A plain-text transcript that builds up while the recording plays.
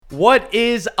What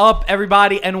is up,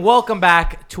 everybody, and welcome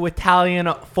back to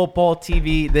Italian Football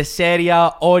TV, the Serie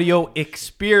A audio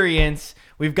experience.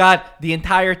 We've got the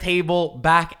entire table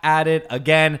back at it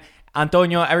again.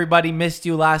 Antonio, everybody missed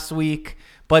you last week,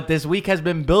 but this week has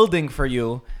been building for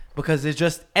you because it's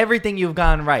just everything you've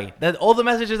gotten right. That all the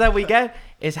messages that we get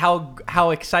is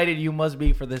how excited you must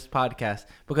be for this podcast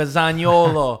because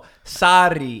Zaniolo,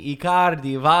 Sarri,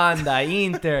 Icardi, Vanda,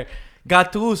 Inter,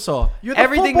 Gattuso,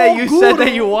 everything that you said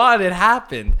that you wanted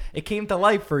happened. It came to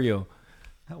life for you.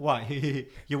 Why?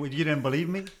 You didn't believe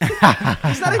me?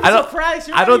 It's not even a surprise.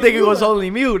 I don't think it was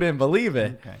only me who didn't believe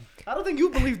it. Okay. I don't think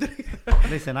you believed it.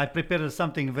 Listen, I prepared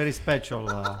something very special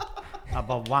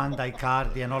about Wanda,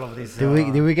 Icardi, and all of this.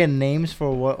 Did we get names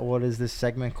for what is this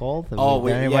segment called?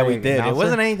 We did. It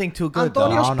wasn't anything too good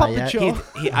Antonio's though. puppet show.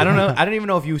 I don't know. I don't even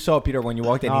know if you saw Peter when you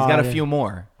walked in. He's got a few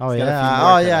more. Oh He's got a yeah. few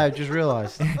more Oh yeah. I just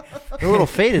realized. They're a little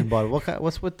faded, bud.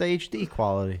 What's with the HD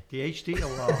quality? The HD?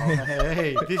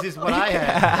 Hey, this is what I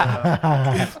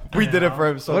had. We did it for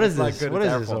him. So What it's is not this? good, What it's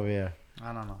is our this fault. over here?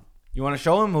 I don't know. You want to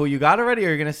show him who you got already, or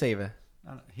you're gonna save it?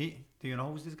 Do you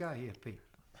know who's this guy? Here, Pete.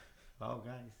 Wow,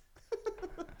 guys.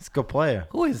 It's a good player.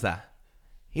 Who is that?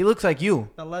 He looks like you.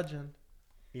 The legend.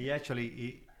 He actually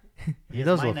He has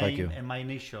does my look like name you. and my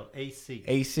initial AC.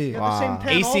 AC. Got the same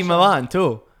pen AC also. Milan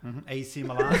too. AC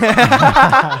Milan.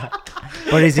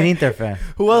 But he's an Inter fan.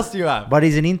 Who else do you have? But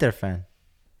he's an Inter fan.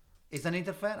 Is an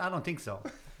Inter fan? I don't think so.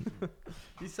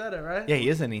 You said it, right? Yeah, he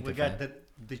is an Inter We fan. got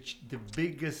the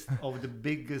biggest of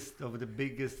the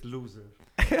biggest loser.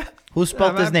 Who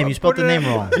spelled his name? You spelled the name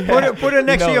wrong. Put it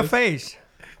next to your knows. face.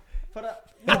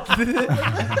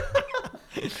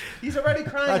 He's already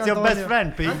crying. That's your Antonio. best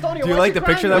friend, Pete. Antonio, Do you why like is the he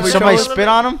picture crying? that we Did somebody showed? spit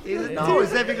on him? No,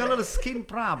 he's having a little skin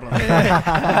problem.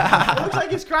 It looks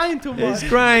like he's crying too much. He's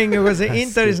crying because the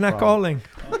Inter is not calling.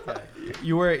 Okay.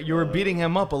 You were beating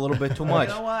him up a little bit too much.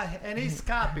 You know what? And he's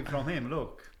copying from him.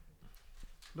 Look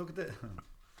at that.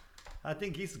 I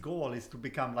think his goal is to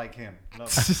become like him. Look.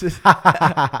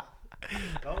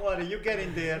 Don't worry, you get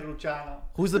in there, Luciano.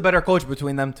 Who's the better coach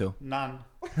between them two? None.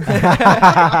 You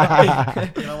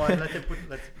know what? Let me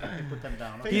put them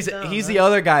down. Okay? He's the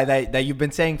other guy that you've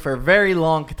been saying for a very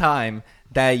long time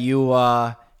that you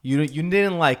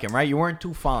didn't like him, right? You weren't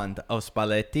too fond of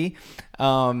Spalletti.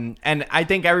 And I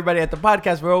think everybody at the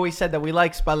podcast, we always said that we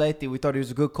like Spalletti. We thought he was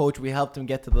a good coach. We helped him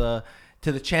get to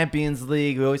the Champions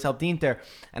League. We always helped Inter.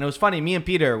 And it was funny, me and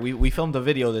Peter, we filmed a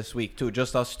video this week too,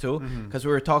 just us two, because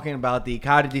we were talking about the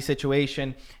Icardi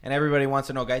situation, and everybody wants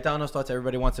to know Gaetano's thoughts,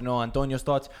 everybody wants to know Antonio's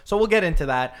thoughts. So we'll get into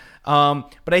that.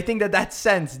 But I think that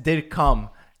sense did come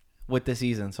with the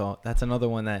season. So that's another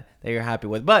one that you're happy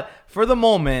with. But for the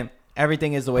moment,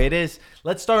 everything is the way it is.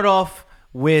 Let's start off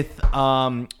with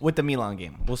the Milan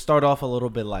game. We'll start off a little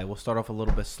bit light. We'll start off a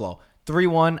little bit slow.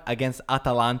 3-1 against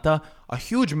Atalanta. A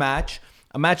huge match.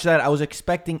 A match that I was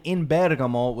expecting in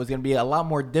Bergamo was going to be a lot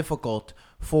more difficult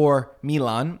for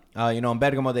Milan. In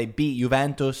Bergamo, they beat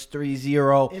Juventus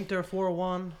 3-0. Inter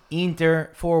 4-1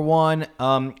 Inter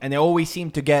 4-1. And they always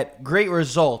seem to get great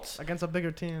results. against the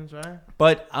bigger teams, right?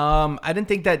 But I didn't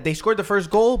think that they scored the first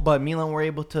goal, but Milan were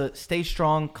able to stay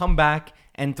strong, come back,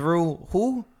 and through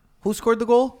who? Who scored the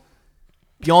goal?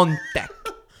 Piontek.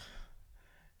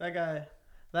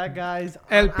 That guy's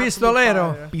El on absolute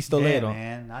Pistolero. fire. Pistolero. Yeah,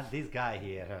 man, not this guy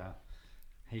here.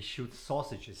 He shoots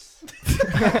sausages.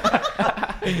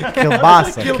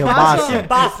 Kielbasa.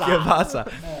 Kielbasa.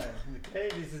 Okay,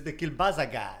 this is the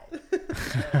Kilbasa guy.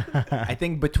 I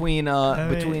think between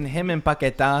him and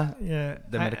Paquetá, Yeah,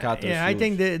 The Mercato is I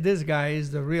think huge. this guy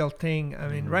is the real thing. I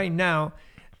mean, right now,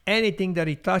 anything that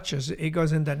he touches, it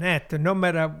goes in the net. No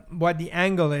matter what the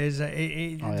angle is,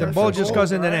 the ball just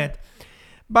goes in the net.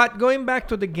 But going back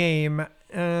to the game,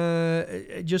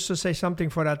 just to say something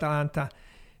for Atalanta,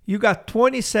 you got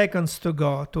 20 seconds to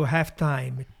go to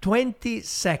halftime. 20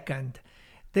 seconds.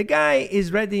 The guy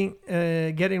is ready,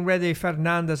 getting ready,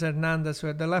 Hernandez,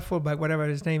 the left fullback, whatever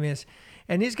his name is,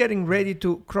 and he's getting ready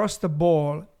to cross the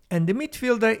ball, and the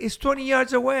midfielder is 20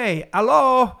 yards away.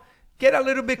 Hello? Get a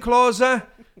little bit closer.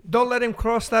 Don't let him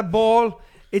cross that ball.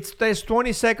 There's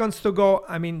 20 seconds to go.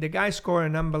 I mean, the guy scored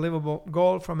an unbelievable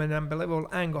goal from an unbelievable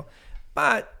angle.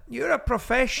 But you're a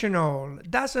professional.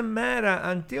 Doesn't matter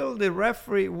until the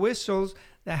referee whistles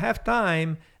the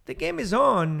halftime. The game is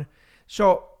on.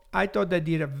 So I thought they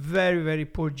did a very, very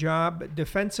poor job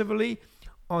defensively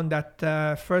on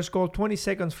that first goal, 20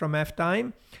 seconds from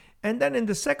halftime. And then in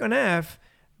the second half,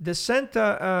 the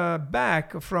center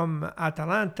back from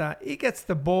Atalanta, he gets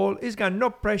the ball. He's got no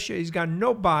pressure. He's got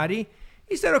no body.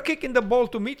 Instead of kicking the ball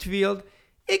to midfield,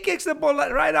 he kicks the ball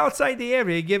right outside the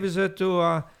area. He gives it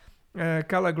to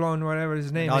Calaglon, whatever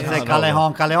his name No, is. it's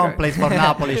Callejon plays for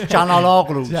Napoli.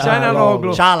 Canaloglu.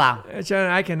 Çalhanoğlu. Chala.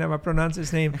 I can never pronounce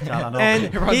his name. Çalhanoğlu. And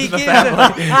It runs he in the gives,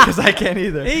 family because I can't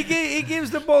either. he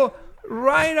gives the ball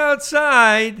right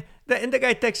outside, and the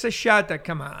guy takes a shot.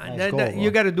 Come on, Nice goal,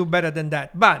 you got to do better than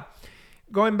that. But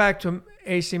going back to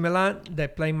AC Milan, they're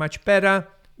playing much better.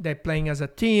 They're playing as a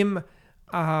team.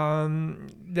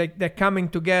 They're coming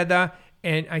together,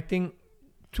 and I think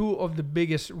two of the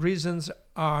biggest reasons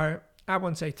are, I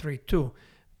won't say three, two.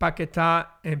 Paquetá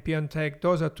and Piontek,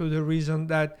 those are two of the reasons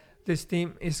that this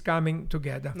team is coming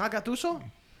together. Not Gattuso?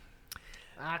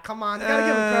 Come on. You gotta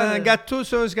give him credit.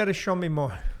 Gattuso's got to show me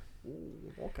more.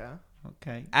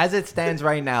 Okay. As it stands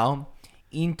right now,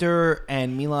 Inter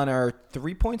and Milan are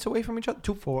 3 points away from each other.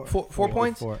 Four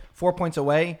points. 4 points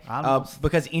away.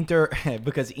 Because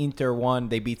Inter won,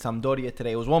 they beat Sampdoria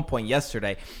today. It was 1 point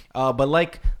yesterday. But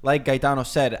like Gaetano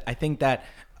said, I think that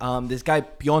this guy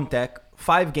Piontek,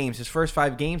 his first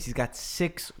 5 games, he's got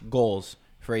 6 goals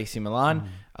for AC Milan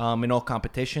in all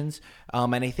competitions.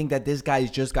 And I think that this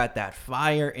guy's just got that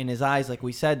fire in his eyes. Like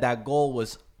we said, that goal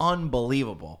was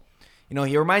unbelievable. You know,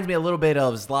 he reminds me a little bit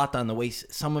of Zlatan, the way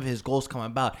some of his goals come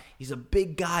about. He's a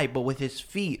big guy, but with his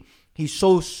feet, he's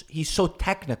so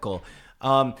technical.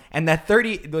 And that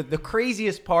the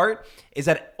craziest part is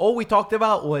that all we talked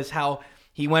about was how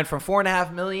he went from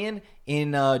 $4.5 million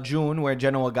in June, where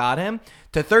Genoa got him,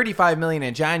 to $35 million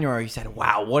in January. He said,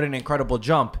 "Wow, what an incredible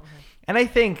jump!" And I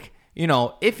think, you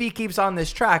know, if he keeps on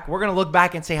this track, we're gonna look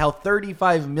back and say how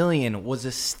 $35 million was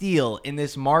a steal in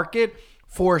this market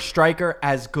for a striker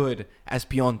as good as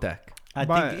Piontek. I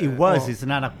think it was. It's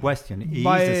not a question. It is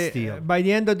a steal. By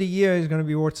the end of the year, he's going to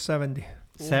be worth 70.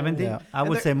 70? Yeah. I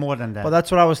would say more than that. But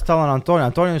that's what I was telling Antonio.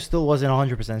 Antonio still wasn't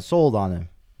 100% sold on him.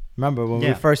 Remember when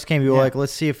we first came, you were like,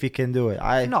 "Let's see if he can do it."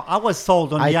 I was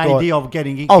sold on the thought- idea of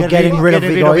getting rid of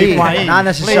Higuain, not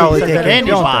necessarily taking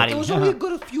anybody. It was only a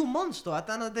good few months, though. At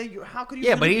the end of the day, how could you?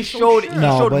 Yeah, really but he be so showed sure? he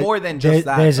showed but more than just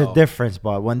that. There's though. a difference,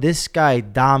 but when this guy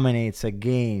dominates a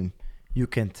game, you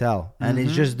can tell. And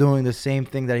he's just doing the same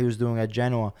thing that he was doing at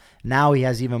Genoa. Now he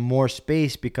has even more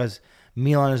space because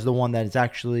Milan is the one that is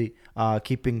actually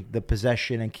keeping the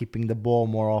possession and keeping the ball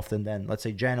more often than, let's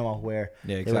say, Genoa, where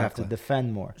they would have to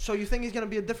defend more. So you think he's going to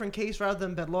be a different case rather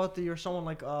than Belotti or someone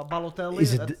like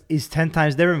Balotelli? He's 10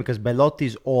 times different because Belotti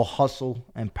is all hustle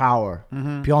and power.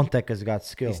 Piontek has got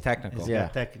skill. He's technical. Yeah.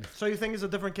 So you think it's a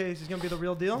different case? He's going to be the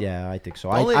real deal? Yeah, I think so.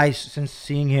 I since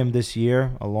seeing him this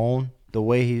year alone, the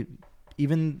way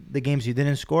even the games he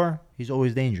didn't score, he's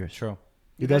always dangerous. True.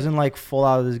 He doesn't fall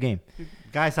out of this game.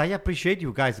 Guys, I appreciate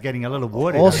you guys getting a little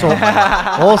worried. Also,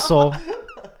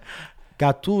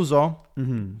 Gattuso,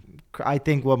 I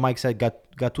think what Mike said,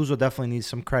 Gattuso definitely needs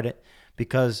some credit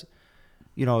because,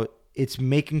 you know, it's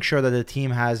making sure that the team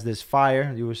has this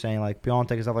fire. You were saying like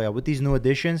Piontek and stuff like that. With these new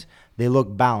additions, they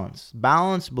look balanced.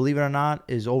 Balance, believe it or not,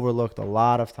 is overlooked a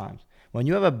lot of times. When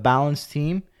you have a balanced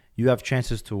team, you have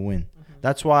chances to win.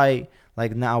 That's why,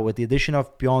 like now, with the addition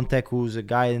of Piontek, who's a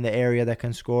guy in the area that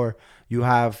can score, you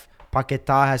have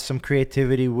Paquetá has some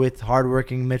creativity with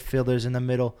hardworking midfielders in the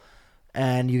middle,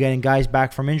 and you're getting guys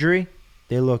back from injury.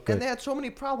 They look good. And they had so many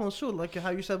problems too, like how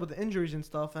you said with the injuries and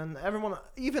stuff. And everyone,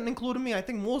 even including me, I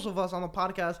think most of us on the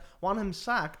podcast want him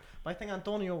sacked. But I think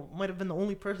Antonio might have been the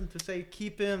only person to say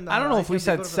keep him. I don't know if we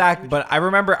said sacked, but I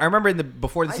remember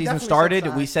before the season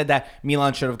started, we said that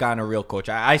Milan should have gotten a real coach.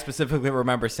 I specifically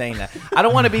remember saying that. I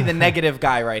don't want to be the negative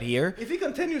guy right here. If he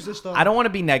continues this stuff, I don't want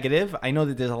to be negative. I know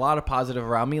that there's a lot of positive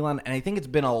around Milan, and I think it's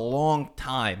been a long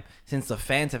time since the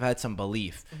fans have had some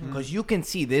belief, because you can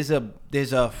see there's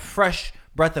a fresh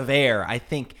breath of air, I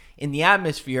think, in the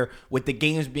atmosphere with the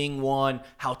games being won,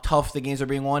 how tough the games are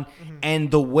being won,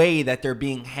 and the way that they're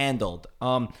being handled.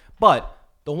 But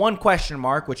the one question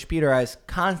mark, which Peter has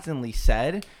constantly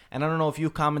said, and I don't know if you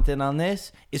commented on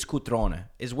this, is Cutrone.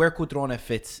 Is where Cutrone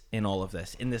fits in all of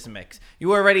this, in this mix. You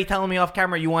were already telling me off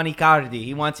camera you want Icardi.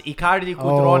 He wants Icardi,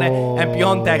 Cutrone, and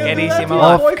Piontek at AC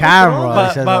Milan. Off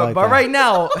camera. But right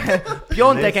now,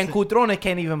 Piontek and Cutrone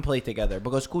can't even play together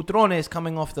because Cutrone is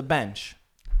coming off the bench.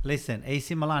 Listen,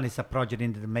 AC Milan is a project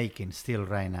in the making still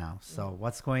right now. So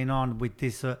what's going on with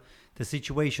this? The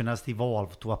situation has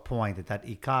evolved to a point that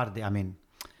Icardi, I mean,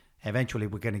 eventually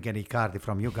we're going to get Icardi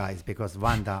from you guys because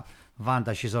Wanda,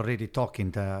 she's already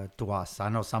talking to us. I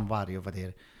know somebody over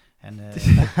there. And he's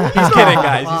kidding,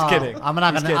 guys. He's kidding. I'm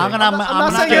not saying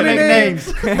gonna make names.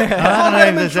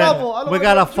 We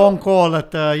got a phone call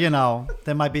that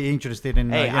they might be interested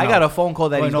in. Hey, I got a phone call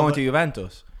that he's going to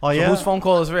Juventus. Oh yeah, so whose phone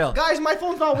call is real? Guys, my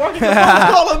phone's not working. The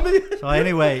phone's calling me. So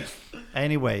anyway,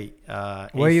 where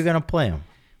are you gonna play him?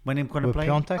 when I'm going to With play.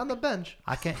 Piontek? On the bench.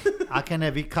 I can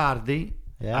have Icardi.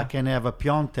 Yeah. I can have a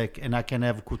Piontek, and I can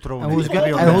have Cutrone. And who's gonna-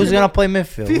 gonna and who's gonna play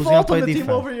midfield? Who's FIFA gonna play Ultimate Team defense?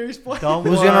 over here. He's playing. Don't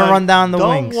Who's worry. gonna run down the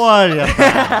don't wings? Worry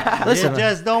about it. Listen,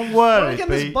 just don't Where are worry. you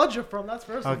getting this P. budget from? That's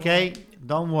first. of all. Okay,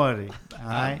 don't worry. All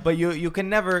right. But you can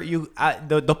never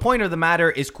the point of the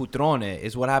matter is Cutrone,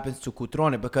 is what happens to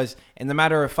Cutrone, because in the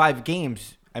matter of 5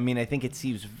 games, I mean, I think it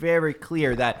seems very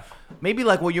clear that maybe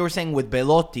like what you were saying with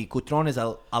Belotti, Cutrone is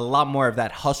a lot more of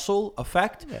that hustle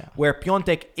effect, Yeah. where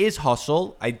Piontek is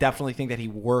hustle. I definitely think that he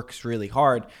works really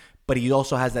hard, but he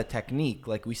also has that technique,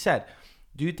 like we said.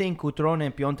 Do you think Cutrone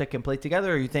and Piontek can play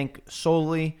together, or you think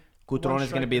solely Cutrone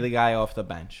is going to be striker. the guy off the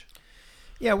bench?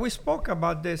 Yeah, we spoke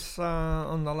about this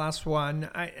on the last one.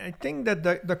 I think that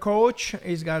the coach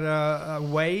has got a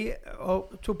way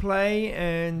to play,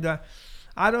 and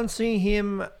I don't see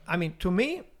him. I mean, to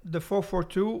me, the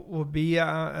 4-4-2 would be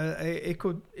it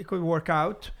could work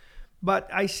out, but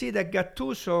I see that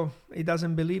Gattuso, he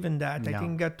doesn't believe in that. I No.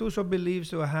 think Gattuso believes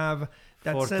to have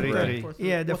that 4-3-3. center.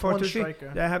 Yeah, the With one 4-2-3.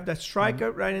 striker. They have that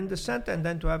striker right in the center, and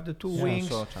then to have the two wings.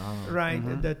 Right,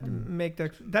 that make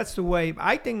that. That's the way.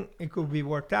 I think it could be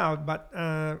worked out, but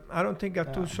I don't think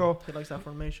Gattuso He likes that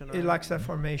formation. he right? likes that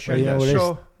formation. Well, you know what it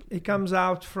So he comes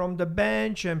out from the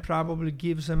bench and probably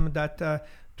gives him that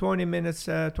 20 minutes,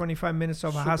 25 minutes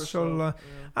of Super hustle, sub,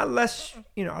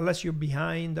 unless you're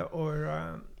behind or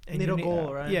and Need you a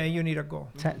goal, right? Yeah, you need a goal.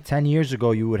 10 years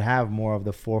ago, you would have more of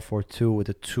the 4-4-2 with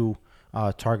the 2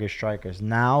 target strikers.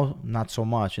 Now, not so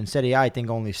much. In Serie A, I think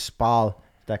only Spal,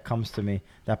 that comes to me,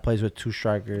 that plays with 2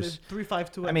 strikers.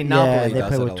 3-5-2. I mean, Yeah, Napoli they does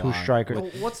play it with a 2 lot. strikers.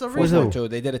 Well, what's the Who's reason? who?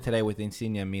 They did it today with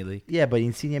Insigne and Milik. Yeah, but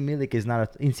Insigne Milik is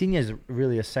not Insigne is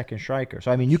really a second striker.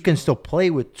 So I mean, you can still play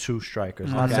with 2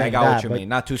 strikers. Not Okay, I saying got that, what you but mean.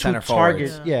 Not 2 2 center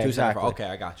targets. forwards. Yeah, Two center exactly. forwards. Okay,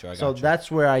 I got you. So that's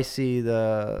where I see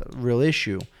the real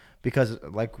issue, because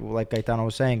like Gaetano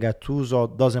was saying,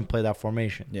 Gattuso doesn't play that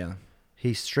formation. Yeah.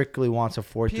 He strictly wants a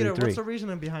 4-3-3. Peter, what's the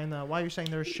reasoning behind that? Why are you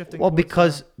saying they're shifting? Well, towards,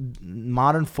 because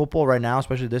modern football right now,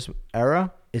 especially this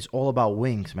era, is all about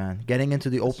wings, man. Getting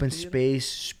into the open speed. space,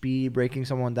 speed, breaking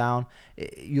someone down.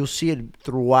 You'll see it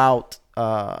throughout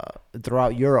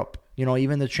Europe. You know,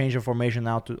 even the change of formation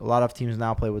now. A lot of teams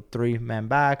now play with 3-man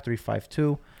back,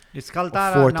 3-5-2. Is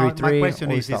Caldara, 4-3-3, my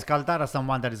question all is this stuff. Caldara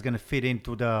someone that is going to fit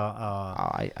into the...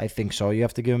 I think so. You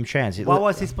have to give him a chance. what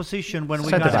was his position when we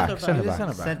Center got back, him? center He's back.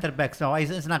 center back. Center back. So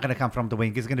it's not going to come from the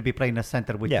wing. He's going to be playing the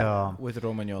center with Yeah. With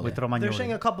Romagnoli. Romagnoli. They're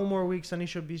saying a couple more weeks and he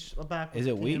should be back. Is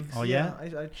with it the team. weeks? Oh, yeah?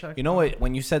 I checked. You know what?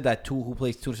 When you said that who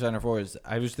plays 2 center forwards,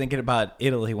 I was thinking about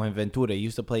Italy when Ventura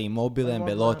used to play Immobile and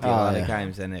Belotti a lot of yeah.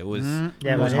 times, and it was Yeah,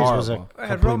 it but was his was horrible.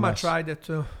 complete Roma mess. tried it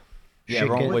too. Yeah,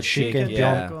 Roma with Schick Schick, and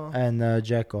yeah. Dzeko. and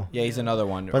Dzeko. Yeah, he's another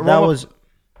one. But Roma, that was,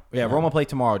 Roma play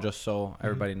tomorrow, just so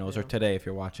everybody knows, or today if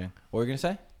you're watching. What were you gonna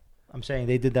say? I'm saying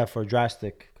they did that for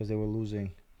Drastic because they were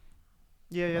losing.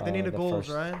 Yeah, they need a the goals,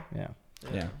 first- right? Yeah.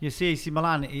 Yeah. You see, AC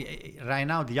Milan, right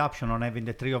now, the option on having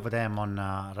the 3 of them on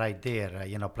right there,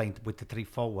 playing with the 3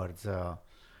 forwards,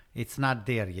 it's not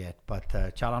there yet. But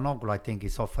Çalhanoğlu, I think,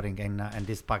 is offering, and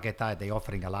this Paquetá, they're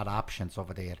offering a lot of options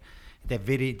over there. They're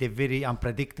very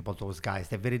unpredictable, those guys.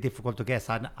 They're very difficult to guess.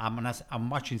 I'm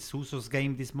watching Suso's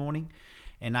game this morning,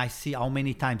 and I see how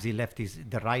many times he left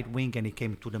the right wing and he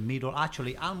came to the middle,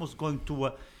 actually almost going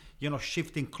to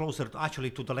shifting closer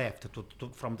to the left,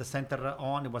 from the center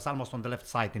on. It was almost on the left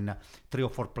side in 3 or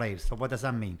 4 players. So what does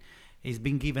that mean? He's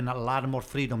been given a lot more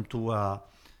freedom to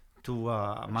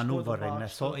maneuver the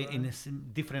box, so in a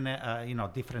different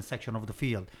different section of the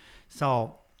field.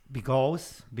 So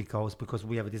because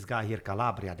we have this guy here,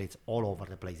 Calabria, that's all over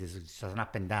the place. It's just an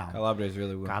up and down. Calabria is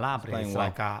really well. Calabria He's is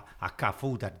playing like a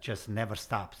Cafu that just never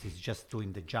stops. He's just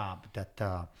doing the job that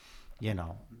the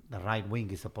right wing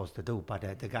is supposed to do.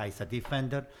 But the guy is a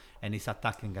defender and he's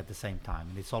attacking at the same time.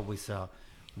 And it's always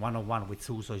one-on-one with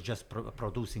Suso. Is just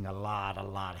producing a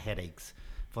lot headaches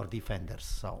for defenders.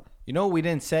 So What we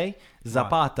didn't say?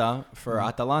 Zapata for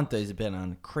Atalanta has been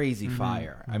on crazy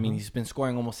fire. I mean, he's been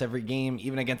scoring almost every game,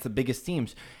 even against the biggest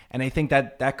teams. And I think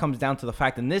that comes down to the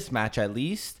fact, in this match at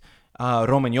least,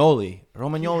 Romagnoli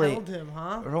He held him,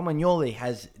 huh? Romagnoli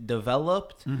has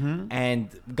developed and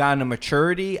gotten a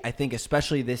maturity, I think,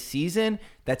 especially this season,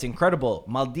 that's incredible.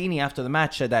 Maldini, after the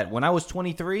match, said that when I was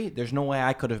 23, there's no way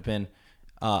I could have been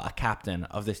a captain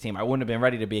of this team. I wouldn't have been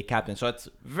ready to be a captain. So it's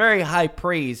very high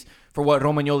praise for what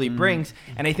Romagnoli brings.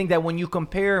 And I think that when you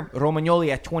compare Romagnoli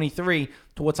at 23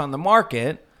 to what's on the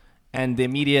market, and the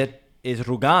immediate is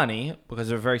Rugani, because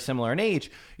they're very similar in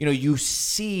age, you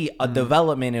see a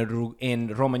development in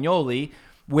Romagnoli,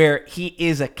 where he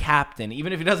is a captain.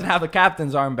 Even if he doesn't have the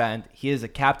captain's armband, he is a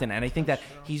captain. And I think that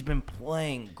he's been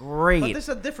playing great. But this is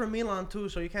a different Milan too,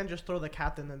 so you can't just throw the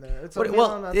captain in there. It's a But, Milan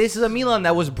well, that's- this is a Milan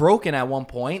that was broken at one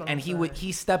point, That's what and I'm saying.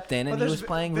 he stepped in but and he there's was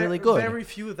playing ve- really good. Very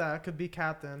few that could be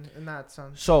captain in that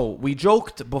sense. So we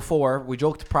joked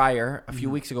prior a few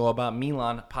weeks ago about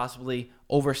Milan possibly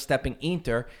overstepping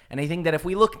Inter, and I think that if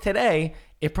we look today,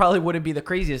 it probably wouldn't be the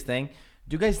craziest thing.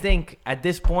 Do you guys think at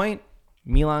this point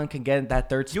Milan can get that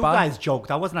third spot? You guys joked.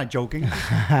 I was not joking.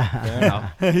 Fair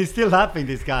enough. He's still laughing,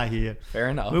 this guy here. Fair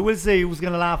enough. We will see who's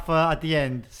going to laugh at the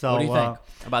end. So What do you think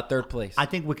about third place? I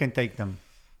think we can take them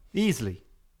easily.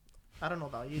 I don't know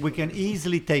about you. We can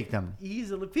easily take them.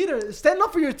 Easily. Peter, stand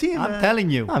up for your team, I'm man.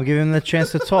 telling you. I'm giving him the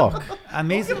chance to talk.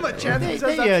 Amazing. give him a chance. He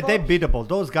says that's They're fine. beatable.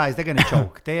 Those guys, they're going to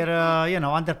choke. They're,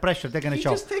 under pressure, they're going to He's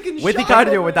choke. just taking With shots Icardi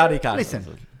or over without there.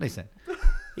 Icardi? Listen.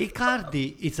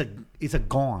 Icardi is a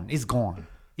gone. He's gone.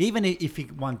 Even if he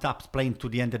winds up playing to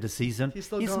the end of the season, He's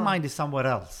still his gone. mind is somewhere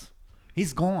else.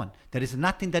 He's gone. There is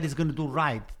nothing that is going to do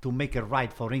right to make it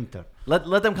right for Inter.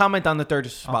 Let them comment on the third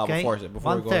spot Okay? before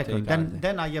One we go second. to Icardi.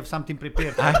 Then I have something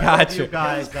prepared for I got you you.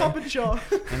 guys. It's puppet show.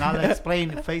 And I'll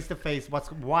explain face to face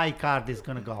why Icardi is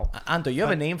going to go. Anto, you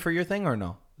have a name for your thing or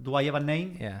no? Do I have a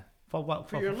name? Yeah. For what?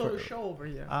 For your little show over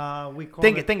here. We call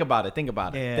Think it. about it. Think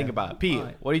about it. Yeah. Think about it. Pete,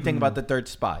 Alright. what do you think about the third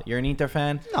spot? You're an Inter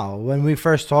fan? No, when we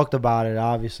first talked about it,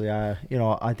 obviously, I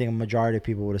think a majority of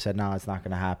people would have said, no, it's not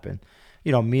going to happen.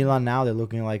 Milan now, they're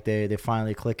looking like they're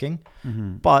finally clicking.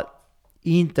 But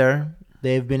Inter,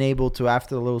 they've been able to,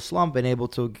 after the little slump, been able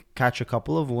to catch a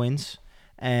couple of wins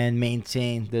and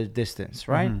maintain the distance,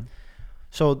 right?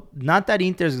 So not that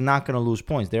Inter is not going to lose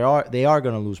points. They are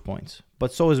going to lose points.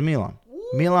 But so is Milan.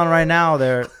 Milan right now,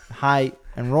 they're high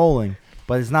and rolling.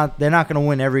 But they're not going to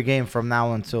win every game from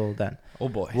now until then. Oh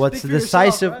boy. What's Speak the for yourself,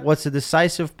 decisive? right? What's the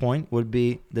decisive point would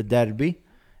be the derby.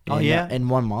 Oh, yeah? in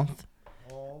 1 month,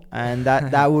 and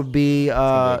that would be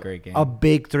gonna be a great game. a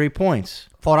big 3 points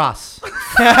For us.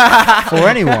 for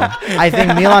anyone. I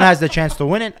think Milan has the chance to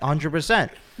win it 100%.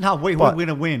 No, we're But going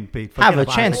to win, Pete. Have Forget a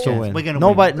about chance it. to win. We're going to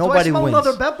Nobody win. Do I nobody smell wins.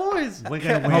 another bet, boys? We're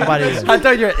going to win. Nobody wins. I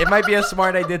told you it might be a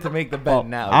smart idea to make the bet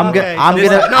now. I'm Okay, gonna. I'm so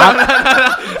gonna.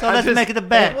 I'm, So let's make it a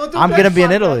bet. We'll do I'm bets gonna be in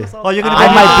like Italy. that, so- Oh, you're going to I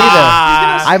be might be there.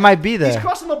 Ah. I might be He's there.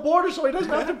 crossing the border so he doesn't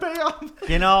have to pay up.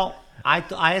 You know, I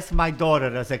asked my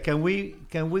daughter, I said, can we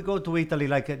go to Italy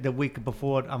like the week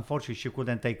before? Unfortunately, she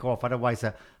couldn't take off. Otherwise,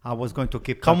 I was going to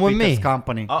keep Come with Peter's me.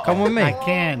 company. Come with me. I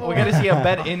can't. We're gonna see a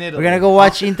bet in Italy. We're gonna go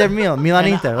watch Inter Milan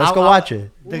And Inter. Let's go I'll- watch it.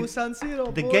 The- Ooh, San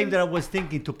Siro, The boys. game that I was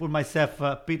thinking to put myself,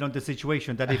 Pete, on the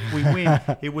situation that if we win,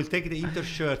 he will take the Inter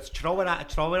shirts, throw it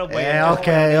away. Yeah,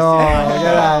 okay. Oh,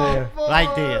 get out of here.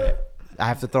 Right there. I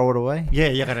have to throw it away. Yeah,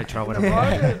 you're gonna throw it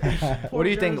away. What do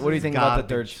you think? What do you think about the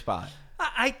third Garbage. spot?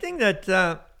 I think that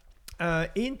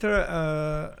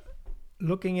Inter,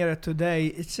 looking at it today,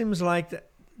 it seems like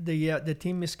the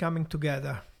team is coming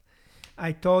together.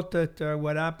 I thought that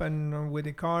what happened with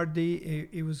Icardi,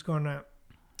 it was gonna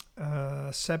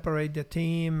separate the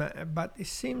team, but it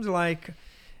seems like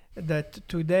that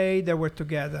today they were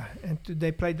together, and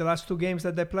they played the last 2 games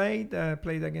that they played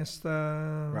against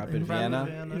Rapid Vienna.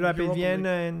 Rapid Europa Vienna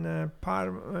and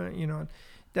Parma.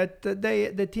 That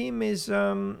the team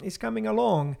is coming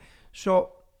along.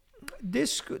 So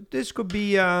this could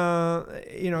be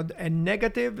a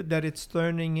negative that it's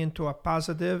turning into a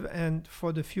positive, and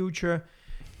for the future,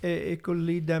 it could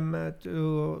lead them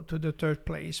to the third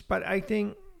place. But I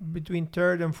think between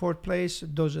third and fourth place,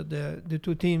 those are the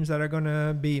 2 teams that are going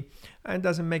to be, and it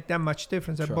doesn't make that much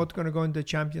difference. They're Sure. both going to go in the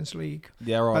Champions League.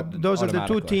 But Those are the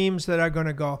 2 teams that are going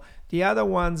to go. The other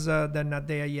ones, they're not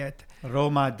there yet.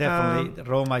 Roma definitely.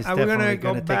 Roma is Are we definitely go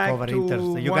going to take back over to Inter.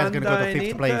 So you guys going to go Wanda to and 5th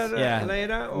Inter, place. Yeah.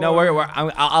 later? No, or-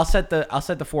 I'll set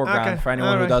the foreground Okay, for anyone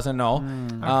all who right. doesn't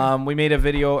know. We made a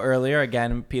video earlier.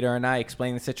 Again, Peter and I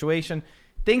explained the situation.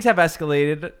 Things have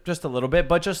escalated just a little bit,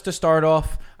 but just to start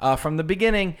off from the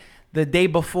beginning, the day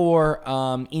before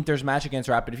Inter's match against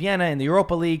Rapid Vienna in the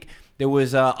Europa League, there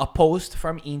was a post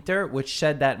from Inter which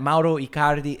said that Mauro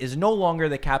Icardi is no longer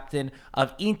the captain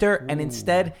of Inter, and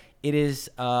instead it is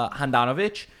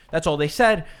Handanovic. That's all they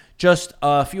said. Just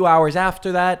a few hours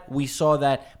after that, we saw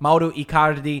that Mauro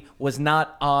Icardi was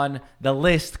not on the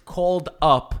list called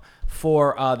up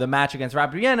for the match against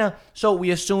Rapid Vienna. So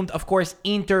we assumed, of course,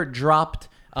 Inter dropped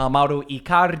Mauro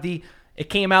Icardi. It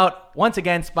came out once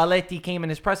again. Spalletti came in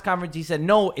his press conference. He said,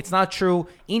 no, it's not true.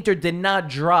 Inter did not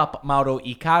drop Mauro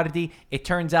Icardi. It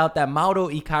turns out that Mauro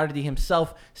Icardi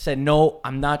himself said, no,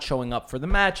 I'm not showing up for the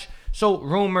match. So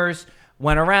rumors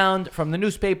went around from the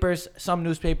newspapers. Some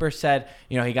newspapers said,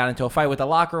 he got into a fight with the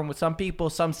locker room with some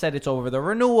people. Some said it's over the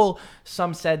renewal.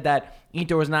 Some said that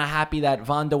Inter was not happy that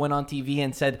Vanda went on TV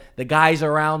and said the guys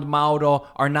around Mauro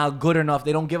are not good enough.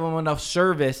 They don't give him enough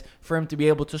service for him to be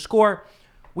able to score.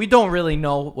 We don't really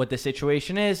know what the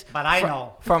situation is. But I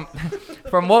know. From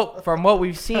what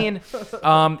we've seen,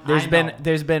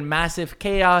 there's been massive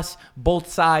chaos,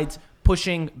 both sides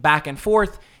pushing back and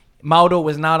forth. Mauro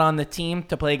was not on the team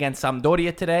to play against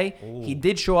Sampdoria today. Ooh. He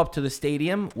did show up to the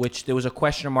stadium, which there was a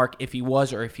question mark if he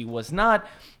was or if he was not.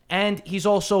 And he's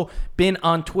also been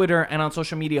on Twitter and on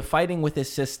social media fighting with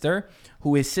his sister,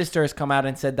 who his sister has come out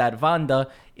and said that Vanda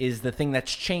is the thing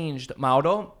that's changed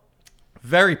Mauro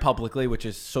very publicly, which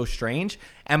is so strange.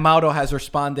 And Mauro has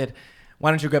responded,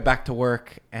 why don't you get back to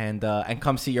work and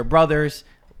come see your brothers?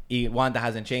 Wanda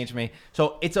hasn't changed me.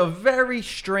 So it's a very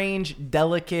strange,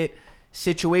 delicate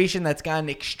situation that's gotten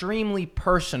extremely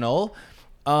personal.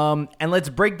 And let's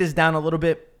break this down a little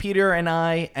bit. Peter and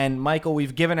I and Michael,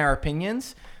 we've given our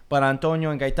opinions, but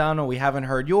Antonio and Gaetano, we haven't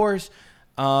heard yours.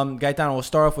 Gaetano, we'll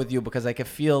start off with you because I can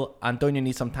feel Antonio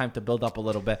needs some time to build up a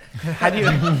little bit. How do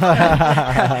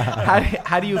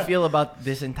you feel about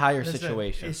this entire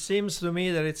situation? It seems to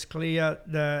me that it's clear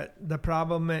that the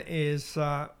problem is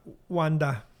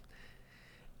Wanda.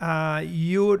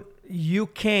 You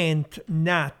can't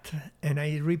not, and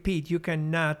I repeat, you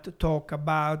cannot talk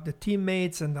about the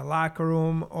teammates and the locker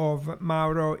room of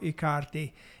Mauro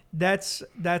Icardi. That's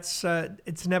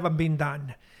it's never been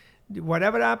done.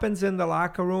 Whatever happens in the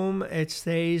locker room, it's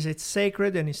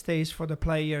sacred and it stays for the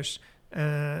players.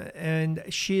 And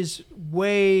she's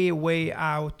way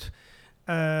out.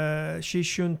 She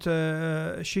shouldn't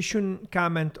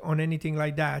comment on anything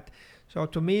like that. So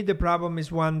to me, the problem is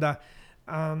Wanda.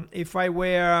 If I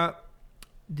were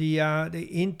the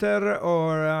Inter,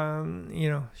 or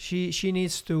she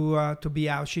needs to be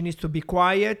out. She needs to be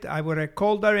quiet. I would have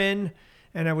called her in,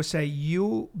 and I would say,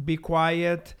 you be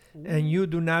quiet, and you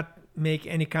do not make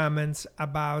any comments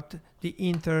about the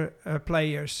Inter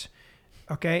players,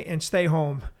 okay? And stay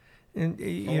home. And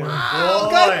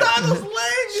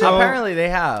So apparently they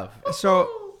have. So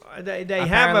they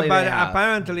have, but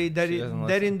apparently they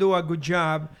didn't do a good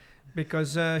job.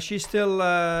 Because she still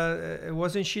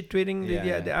wasn't she tweeting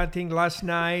I think last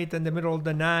night in the middle of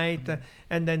the night,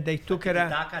 and then they took it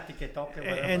out,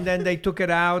 and then they took it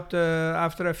out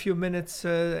after a few minutes.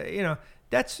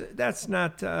 That's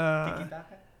not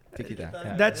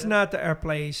that's not her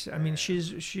place. I mean,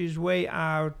 she's way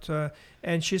out,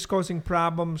 and she's causing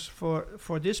problems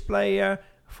for this player,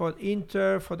 for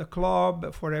Inter, for the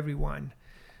club, for everyone.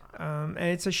 And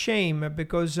it's a shame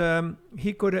because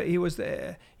he was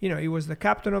the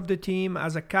captain of the team.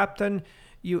 As a captain,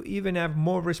 you even have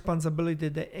more responsibility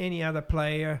than any other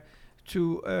player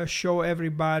to show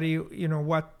everybody,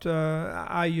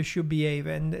 how you should behave.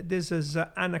 And this is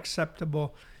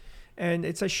unacceptable. And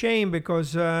it's a shame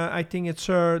because I think it's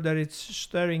her that it's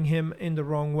steering him in the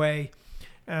wrong way.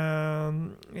 I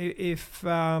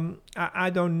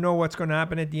don't know what's going to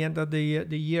happen at the end of the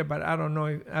year, but I don't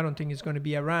know. I don't think he's going to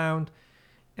be around.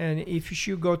 And if you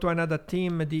should go to another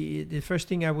team, the first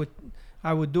thing I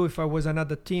would do if I was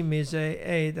another team is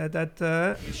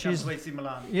she's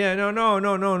Milan. Yeah,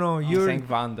 no.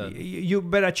 You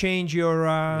better change your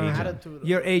attitude.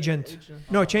 Your agent.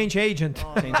 No, change agent.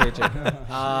 Change agent.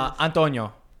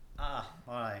 Antonio. All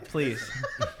right. Please.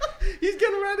 He's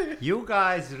getting ready. You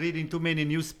guys reading too many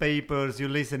newspapers, you're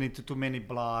listening to too many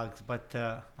blogs, but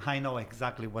I know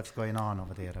exactly what's going on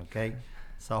over there, okay?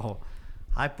 So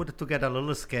I put together a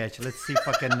little sketch. Let's see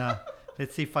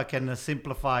if I can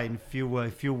simplify in few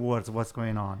words what's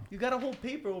going on. You got a whole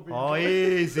paper over here. Oh,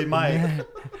 easy, Mike.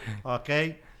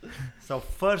 Okay? So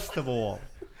first of all,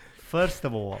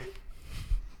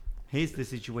 here's the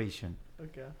situation.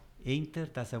 Okay. Inter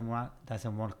doesn't want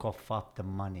to cough up the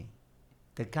money.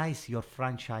 The guy's your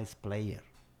franchise player,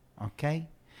 okay?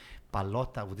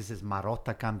 Pallotta, this is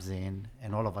Marotta comes in,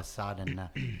 and all of a sudden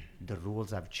the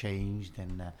rules have changed,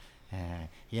 and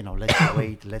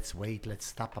let's wait, let's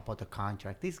stop about the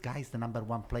contract. This guy's the number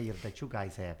one player that you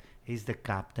guys have. He's the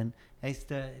captain. He's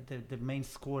the main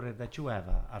scorer that you have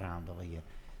around over here.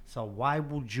 So why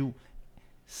would you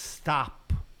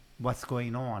stop what's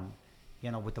going on,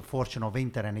 with the fortune of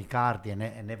Inter and Icardi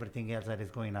and everything else that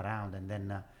is going around, and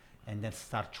then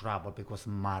start trouble because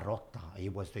Marotta, he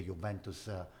was the Juventus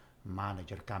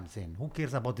manager, comes in. Who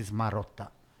cares about this Marotta?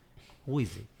 Who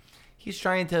is he? He's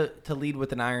trying to lead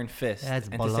with an iron fist That's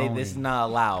and baloney. to say this is not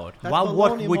allowed. What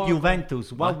worked with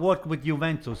Juventus? What worked with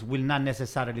Juventus will not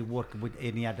necessarily work with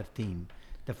any other team.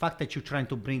 The fact that you're trying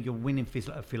to bring your winning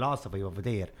philosophy over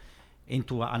there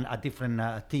into a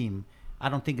different team I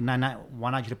don't think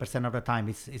 100% of the time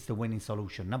it's the winning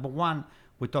solution. Number one,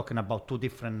 we're talking about two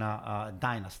different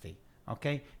dynasty.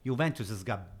 Okay, Juventus has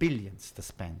got billions to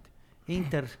spend.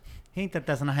 Inter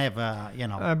doesn't have,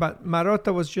 But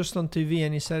Marotta was just on TV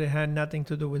and he said it had nothing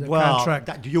to do with the well,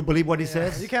 contract. do you believe what he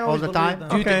says You can't all always the believe time?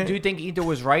 that. Do you think Inter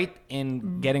was right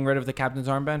in getting rid of the captain's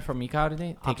armband from Icardi? Taking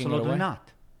it Absolutely away?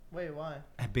 not. Wait, why?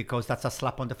 Because that's a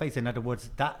slap on the face. In other words,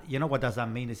 that what does that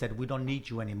mean? He said, we don't need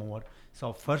you anymore.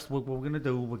 So first what we're going to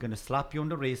do, we're going to slap you on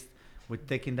the wrist. We're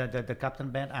taking the captain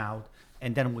band out.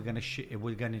 And then we're going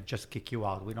to just kick you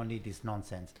out. We don't need this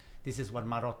nonsense. This is what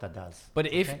Marotta does.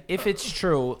 But if it's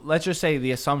true, let's just say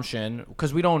the assumption,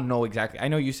 because we don't know exactly. I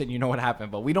know you said you know what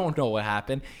happened, but we don't know what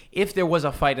happened. If there was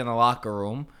a fight in the locker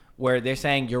room where they're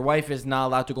saying your wife is not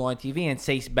allowed to go on TV and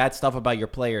say bad stuff about your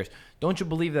players, don't you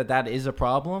believe that is a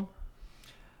problem?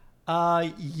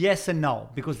 Yes and no,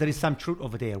 because there is some truth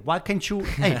over there. Why can't you?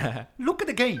 Hey, look at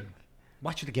the game.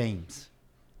 Watch the games.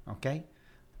 Okay?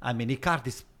 I mean,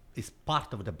 Icardi is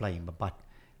part of the blame, but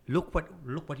look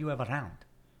what you have around.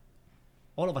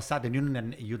 All of a sudden,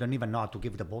 you don't even know how to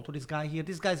give the ball to this guy here.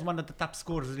 This guy is one of the top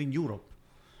scorers in Europe.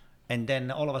 And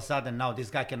then all of a sudden, now this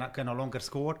guy can no longer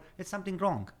score. It's something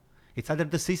wrong. It's either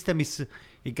the system is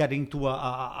getting into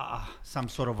some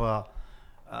sort of a...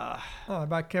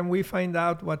 But can we find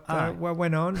out what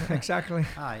went on exactly?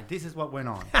 Aye, this is what went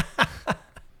on.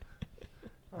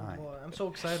 Oh boy, I'm so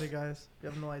excited, guys. You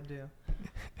have no idea.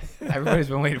 Everybody's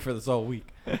been waiting for this all week.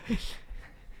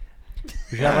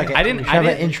 We should have like I didn't- an I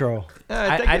didn't- intro.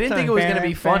 I didn't think it was gonna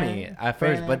be funny at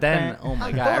first, but then oh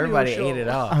my god, Antonio everybody show. ate it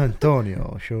up.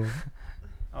 Antonio show.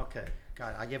 Okay.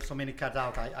 God, I gave so many cards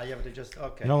out. I have to just...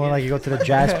 Okay. You know when like you go to the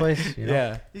jazz place? You know?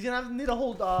 Yeah. He's gonna need a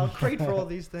whole crate for all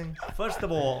these things. First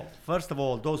of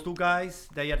all, those two guys,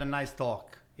 they had a nice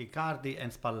talk. Icardi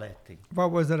and Spalletti. What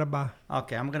was it about?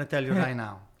 Okay, I'm going to tell you right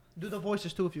now. Do the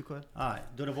voices too, if you could. All right,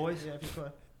 do the voice? Yeah, if you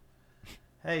could.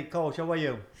 Hey, coach, how are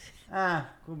you?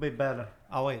 Could be better.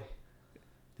 Oh, wait.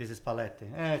 This is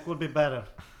Spalletti. Could be better.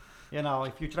 You know,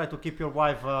 if you try to keep your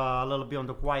wife a little bit on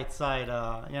the quiet side,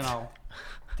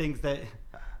 things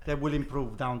that will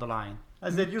improve down the line. I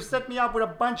said, you set me up with a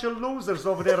bunch of losers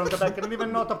over there on the back. I didn't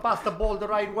even know to pass the ball the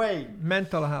right way.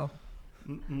 Mental health.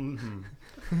 Mm-hmm.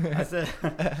 I said,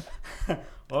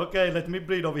 okay, let me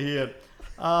breathe over here.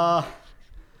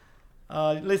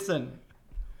 Listen,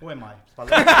 who am I?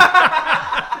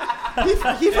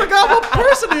 He forgot what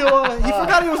person he was. He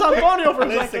forgot he was Antonio for a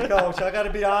Listen, second. coach, I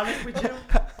gotta be honest with you.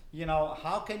 You know,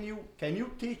 how can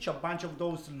you teach a bunch of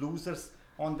those losers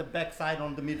on the backside,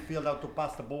 on the midfield, how to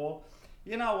pass the ball?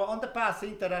 You know, on the pass,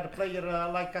 Inter had a player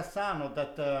like Cassano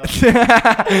that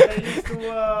they used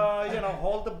to,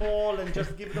 hold the ball and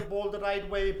just give the ball the right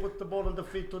way, put the ball on the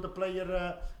feet to the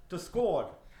player to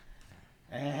score.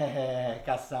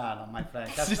 Cassano, my friend.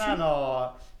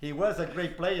 Cassano, he was a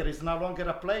great player. He's no longer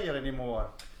a player anymore.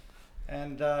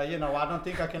 And, I don't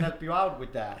think I can help you out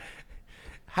with that.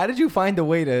 How did you find a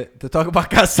way to talk about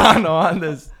Cassano on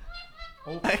this?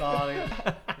 Oops, sorry.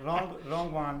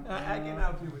 Wrong one. I can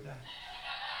help you with that.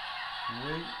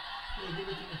 Wait.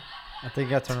 I think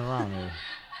you got to turn around. Maybe.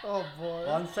 Oh boy.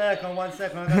 One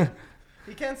second.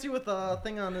 He can't see with the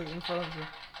thing on it in front of you.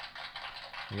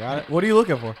 You got it? What are you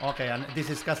looking for? Okay, and this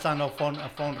is Cassano phone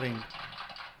ring.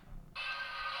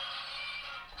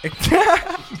 Look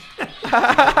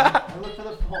for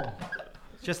the phone.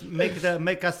 Just make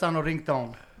Cassano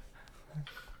ringtone.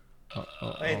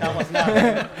 Wait, that was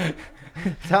not.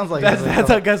 Sounds like That's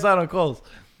how Cassano calls.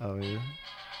 Oh yeah.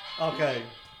 Okay.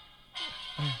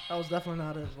 That was definitely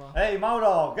not it. Wow. Hey,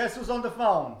 Mauro, guess who's on the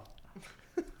phone?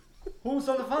 Who's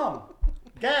on the phone?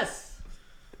 Guess.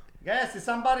 It's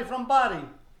somebody from Bari.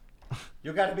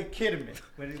 You gotta be kidding me.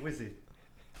 Where is he?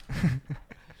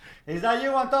 Is that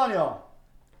you, Antonio?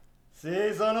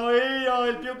 Sì, sono io,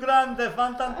 il più grande,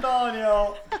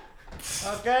 Fantantonio.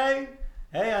 Okay?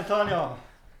 Hey, Antonio,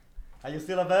 are you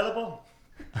still available?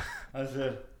 I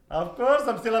said, of course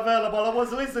I'm still available. I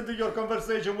was listening to your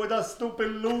conversation with that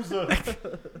stupid loser.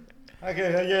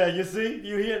 Okay, yeah, you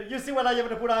see what I have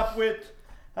to put up with?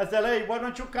 I said, hey, why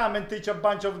don't you come and teach a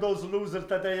bunch of those losers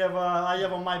that I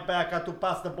have on my back how to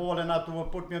pass the ball and how to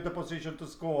put me in the position to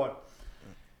score.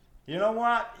 You know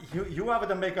what? You have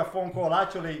to make a phone call.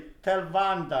 Actually, tell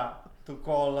Vanda to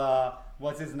call,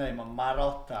 what's his name?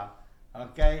 Marotta.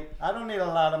 Okay? I don't need a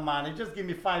lot of money. Just give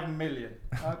me 5 million.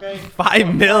 Okay?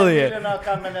 5 million. 5 million, I'll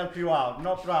come and help you out.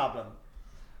 No problem.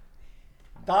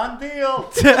 Done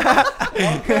deal.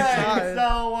 Okay,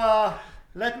 so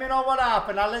let me know what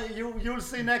happened. I'll let you'll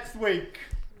see next week.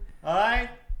 All right?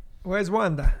 Where's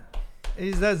Wanda?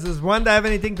 Does Wanda have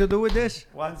anything to do with this?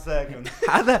 1 second.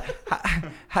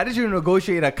 How did you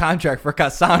negotiate a contract for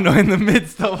Cassano in the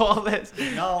midst of all this?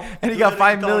 No. And he got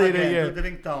 $5 million a year. Do the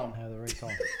ringtone. Yeah, the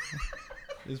ringtone.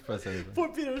 Just press everything. Poor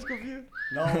Peter's confused.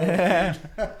 No.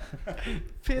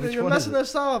 Peter, Which you're one is messing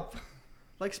us up.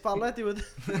 Like Spalletti with.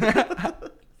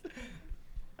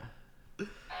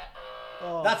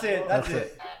 Oh, That's it. That's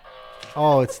it.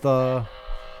 Oh, it's the.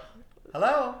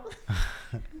 Hello?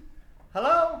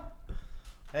 Hello?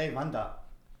 Hey, Wanda.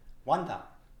 Wanda,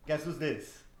 guess who's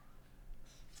this?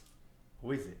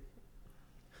 Who is it?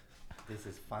 This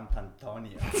is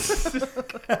Fantantonio.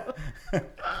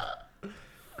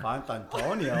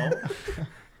 Fantantonio?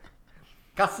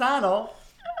 Cassano?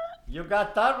 You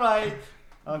got that right.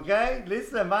 Okay?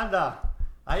 Listen, Wanda.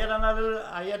 I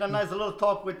had a nice little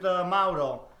talk with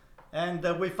Mauro, and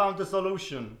we found a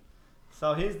solution.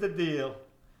 So here's the deal.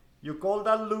 You call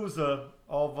that loser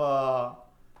of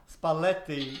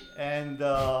Spalletti and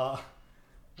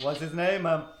what's his name?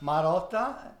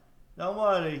 Marotta? Don't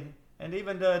worry. And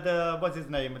even the what's his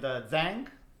name? The Zhang?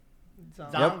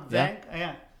 Yep, Zhang?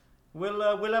 Yeah.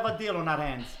 We'll have a deal on our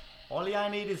hands. All I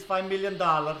need is $5 million.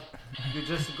 You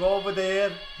just go over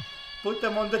there, put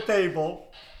them on the table,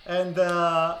 and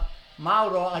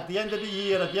Mauro at the end of the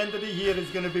year is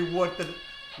going to be worth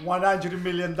 $100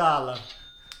 million.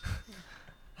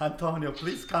 Antonio,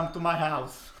 please come to my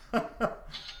house.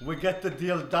 We get the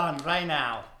deal done right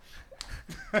now.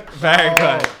 Very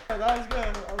good. that was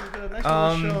good. That was good. Next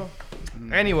on the show.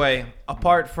 Anyway,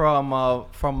 apart from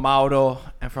Mauro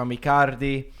and from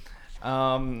Icardi,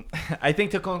 I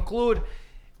think to conclude,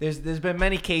 there's been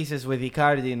many cases with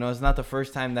Icardi. You know, it's not the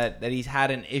first time that he's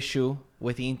had an issue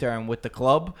with Inter and with the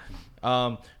club.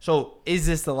 So is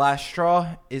this the last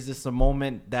straw? Is this the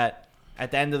moment that at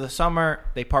the end of the summer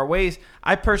they part ways?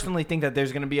 I personally think that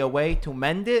there's going to be a way to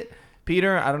mend it.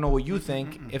 Peter, I don't know what you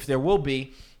think, if there will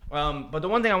be. But the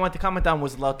one thing I want to comment on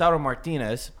was Lautaro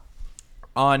Martinez,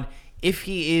 on if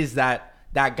he is that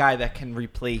guy that can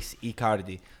replace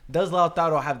Icardi. Does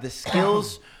Lautaro have the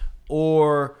skills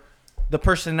or the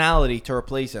personality to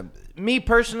replace him? Me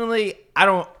personally, I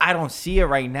don't see it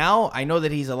right now. I know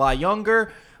that he's a lot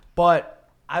younger, but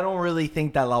I don't really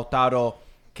think that Lautaro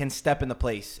can step into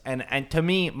place. And to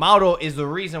me, Mauro is the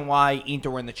reason why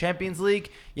Inter were in the Champions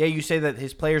League. Yeah, you say that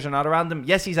his players are not around him.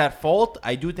 Yes, he's at fault.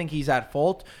 I do think he's at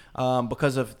fault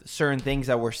because of certain things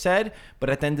that were said. But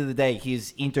at the end of the day,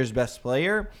 he's Inter's best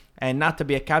player. And not to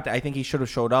be a captain, I think he should have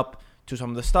showed up to some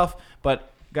of the stuff.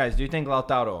 But guys, do you think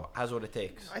Lautaro has what it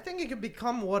takes? I think he could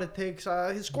become what it takes.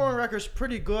 His scoring record's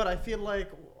pretty good. I feel like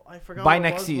I forgot. By what it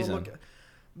next was, season.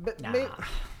 But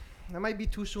that might be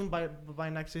too soon by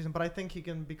next season. But I think he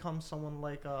can become someone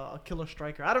like a killer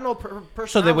striker. I don't know.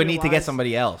 So they would need to get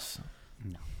somebody else.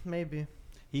 Maybe.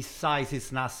 His size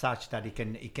is not such that he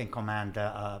can command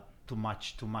too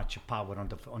much power on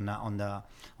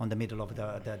the middle of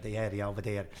the area over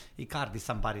there. Icardi is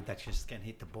somebody that just can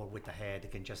hit the ball with the head. He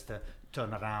can just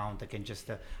turn around. He can just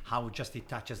how just he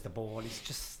touches the ball. It's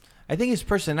just. I think his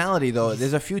personality, though,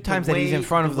 there's a few times that he's in way-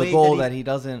 front of the the way goal that he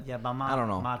doesn't. Yeah, but I don't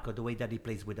know. Marco, the way that he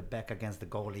plays with the back against the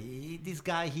goal, this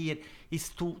guy here is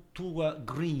too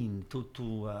green to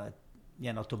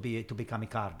become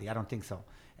Icardi. I don't think so.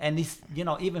 And he's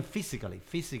even physically,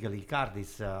 Icardi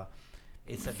is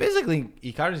Physically,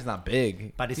 Icardi's not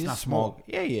big. But he's not small. small.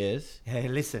 Yeah, he is. Hey,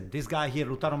 listen, this guy here,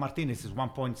 Lautaro Martinez, is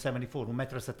 1.74,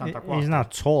 1.74 He's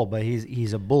not tall, but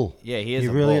he's a bull. Yeah, he is He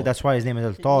a really. bull. That's why his name is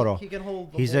El Toro. He can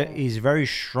hold the ball. He's very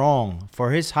strong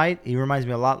for his height. He reminds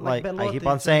me a lot Like like I keep Belotti,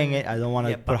 on saying too. it. I don't want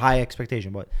to Yeah, put but- high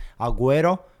expectation, but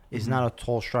Aguero is not a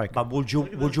tall striker. But would you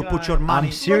Look at this put guy. your money?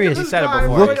 I'm serious. He said it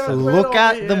before. Look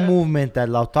at the movement that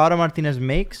Lautaro Martinez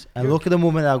makes, and look at the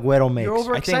movement that Aguero makes. You're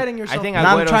overexciting yourself. I think And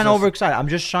I'm Aguero's trying to just- overexcite. I'm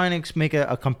just trying to make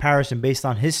a comparison based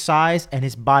on his size and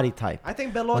his body type. I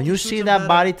think Belotti When you suits see him that better.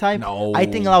 body type, No. I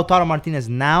think Lautaro Martinez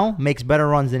now makes better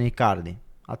runs than Icardi.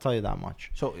 I'll tell you that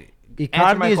much. So, Icardi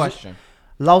answer my is- question.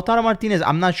 Lautaro Martinez,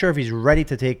 I'm not sure if he's ready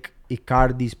to take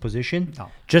Icardi's position, No.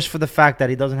 just for the fact that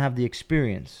he doesn't have the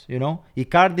experience.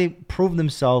 Icardi proved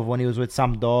himself when he was with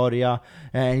Sampdoria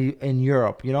and in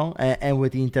Europe, and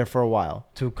with Inter for a while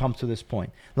to come to this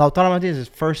point. Lautaro Martinez's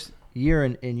first year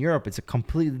in Europe, it's a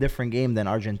completely different game than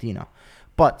Argentina.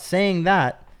 But saying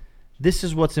that, this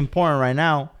is what's important right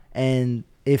now. And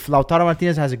if Lautaro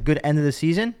Martinez has a good end of the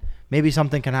season, maybe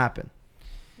something can happen.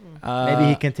 Maybe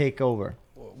he can take over.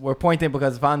 We're pointing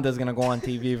because Vanda's going to go on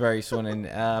TV very soon, and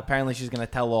apparently she's going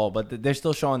to tell all, but they're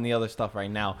still showing the other stuff right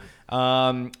now.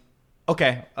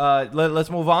 Okay, let's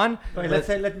move on. Wait,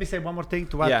 let me say one more thing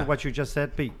to add Yeah. to what you just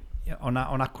said, Pete. On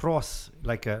a cross,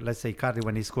 like let's say Icardi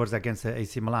when he scores against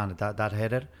AC Milan, that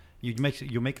header, You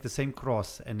make the same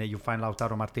cross, and then you find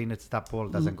Lautaro Martinez. That ball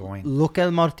doesn't go in. Look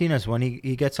at Martinez when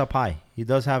he gets up high. He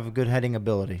does have good heading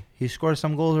ability. He scored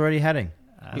some goals already heading.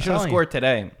 He should have scored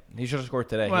today. He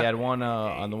Well, he had one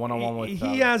on the one-on-one with.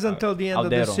 He has until the end of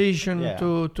the Aldero. season Yeah.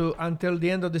 to until the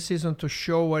end of the season to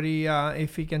show what he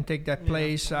if he can take that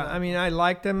place. I mean, I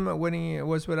liked him when he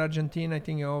was with Argentina. I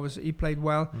think he played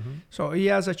well, so he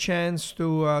has a chance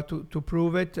to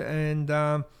prove it. And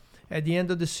at the end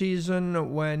of the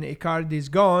season, when Icardi is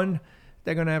gone,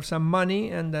 they're gonna have some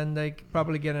money, and then they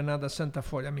probably get another center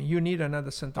forward. I mean, you need another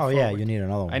center Oh forward. yeah, you need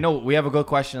another one. I know we have a good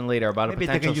question later about Maybe a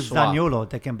they potential can use swap. Zaniolo.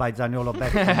 They can buy Zaniolo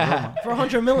back from Roma. For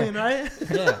 100 million, right?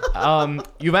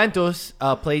 Juventus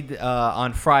played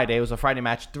on Friday. It was a Friday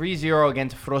match, 3-0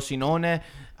 against Frosinone.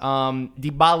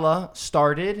 Dybala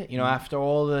started, after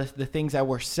all the things that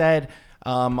were said,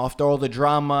 after all the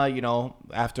drama,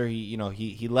 after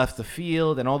he left the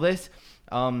field and all this.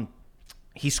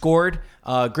 He scored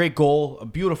a great goal, a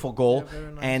beautiful goal,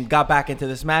 very nice. and got back into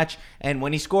this match. And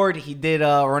when he scored, he did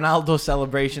a Ronaldo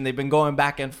celebration. They've been going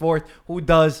back and forth. Who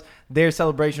does their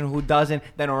celebration, who doesn't?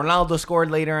 Then Ronaldo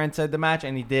scored later inside the match,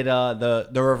 and he did the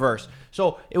reverse.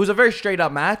 So it was a very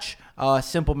straight-up match.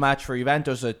 Simple match for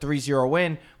Juventus, a 3-0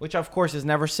 win, which of course is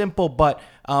never simple, but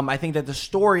I think that the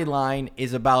storyline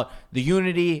is about the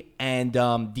unity and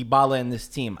Dybala and this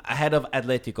team ahead of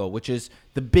Atletico, which is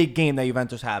the big game that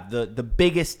Juventus have. The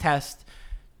biggest test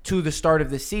to the start of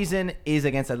the season is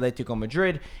against Atletico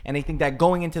Madrid, and I think that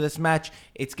going into this match,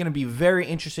 it's going to be very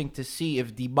interesting to see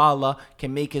if Dybala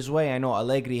can make his way. I know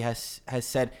Allegri has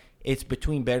said it's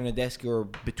between Bernardeschi or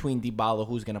between Dybala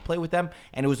who's going to play with them.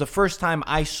 And it was the first time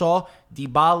I saw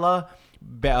Dybala,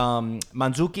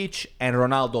 Mandzukic, and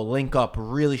Ronaldo link up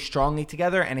really strongly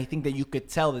together. And I think that you could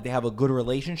tell that they have a good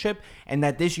relationship and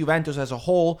that this Juventus as a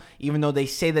whole, even though they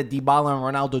say that Dybala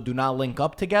and Ronaldo do not link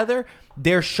up together,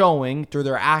 they're showing through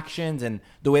their actions and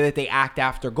the way that they act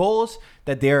after goals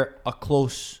that they're a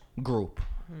close group.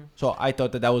 So I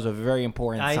thought that was a very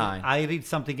important sign. I read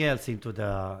something else into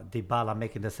the Dybala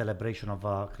making the celebration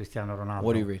of Cristiano Ronaldo.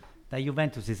 What do you read? That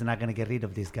Juventus is not going to get rid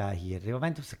of this guy here.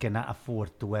 Juventus cannot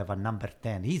afford to have a number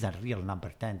 10. He's a real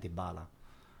number 10, Dybala.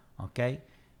 Okay?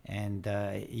 And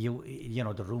you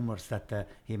know the rumors that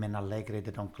him and Allegri,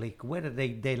 they don't click. Whether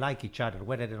they like each other,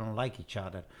 whether they don't like each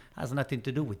other, has nothing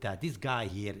to do with that. This guy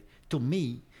here, to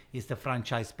me, is the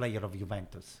franchise player of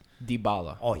Juventus.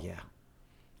 Dybala. Oh, yeah.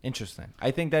 Interesting.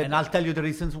 I think that... And I'll tell you the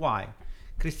reasons why.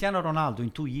 Cristiano Ronaldo in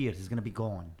 2 years is going to be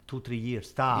gone. 2-3 years.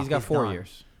 Stop. He's got 4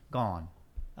 years. Gone.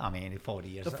 I mean, 40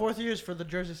 years. The fourth year is for the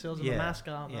jersey sales and the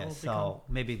mascot. Yeah, That'll so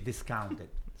maybe discounted.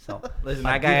 So Listen,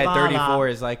 but that guy at 34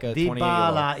 is like a 28-year-old.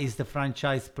 Dybala is the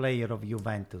franchise player of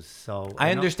Juventus. So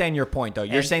I understand your point, though.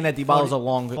 You're saying that Dybala is a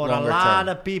longer for term. a lot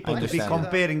of people to be Understand.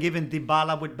 comparing even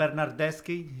Dybala with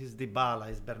Bernardeschi. His Dybala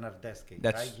is Bernardeschi.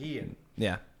 That's- right here.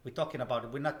 Yeah. We're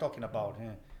not talking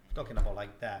about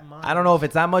like that. I don't know if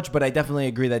it's that much, but I definitely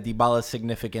agree that Dybala is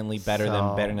significantly better than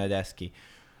So- Bernardeschi.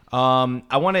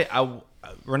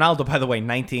 Ronaldo, by the way,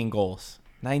 19 goals.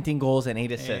 19 goals and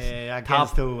 8 assists.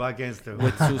 Against who?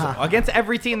 With Suso. Against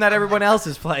every team that everyone else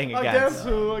is playing against.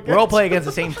 We're all playing against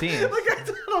the same team. Look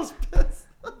at those pissed.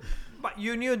 But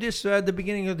you knew this at the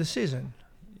beginning of the season.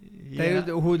 Yeah.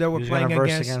 Who they were He's playing gonna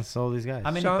verse against. all these guys.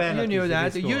 I mean, So you penalties knew he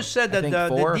that. did You score. said I that think the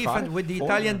 4 or defense 5? with the 4?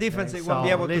 Italian defense, they won't be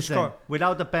So, able to listen, score.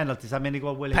 without the penalties, how many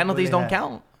goals will Penalties he don't have?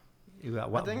 count.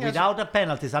 Without the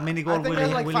penalties, how many goals think will he had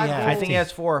he like will 5 he have? I think he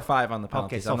has 4 or 5 on the Okay,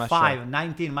 penalties. so I'm not 5. sure.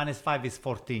 19 minus 5 is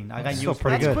 14. I got That's news still for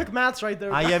pretty That's you. good. quick maths right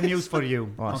there. I have news for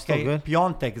you. Wow, still Okay, good.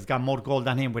 Piontek has got more goals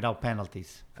than him without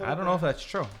penalties. I don't know if that's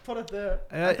true. Put it there.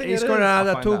 I think He it scored is. I'll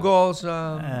another find 2 out. goals.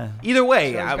 Either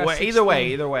way, So he's got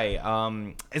either way.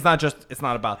 It's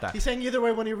not about that. He's saying either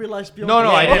way when he realized. No,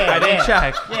 I didn't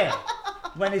check. Yeah,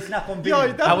 when it's not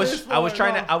convenient. That I was was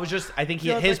trying no. to. I think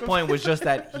his point was just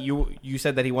that you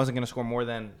said that he wasn't going to score more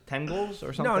than 10 goals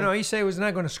or something. No, he said he was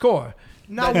not going to score.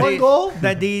 Not That one the- goal.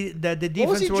 That the What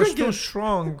was defense he was drinking? too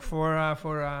strong for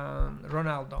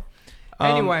Ronaldo.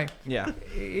 Anyway, Yeah.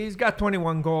 he's got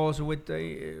 21 goals with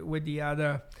the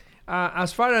other.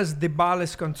 As far as Dybala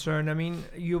is concerned, I mean,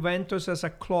 Juventus as a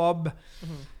club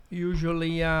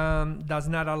usually does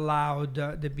not allow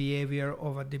the behavior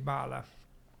of a Dybala.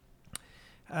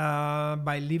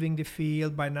 By leaving the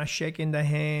field, by not shaking the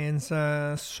hands.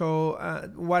 So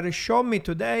what it showed me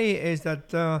today is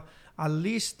that at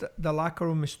least the locker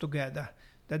room is together.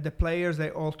 That the players, they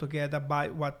all together by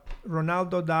what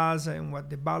Ronaldo does and what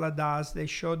Dybala does, they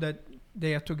show that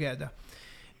they are together.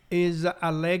 Is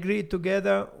Allegri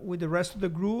together with the rest of the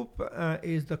group?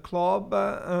 Is the club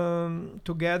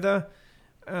together?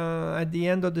 At the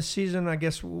end of the season, I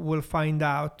guess we'll find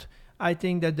out. I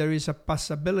think that there is a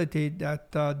possibility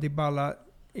that Dybala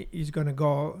is going to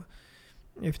go.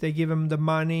 If they give him the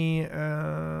money,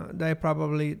 they're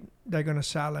going to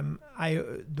sell him.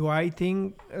 I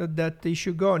think that he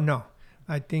should go? No,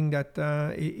 I think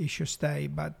that he should stay,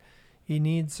 but he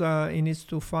needs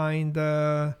to find,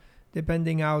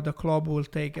 depending how the club will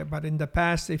take it. But in the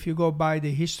past, if you go by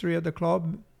the history of the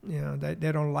club,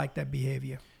 they don't like that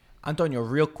behavior. Antonio,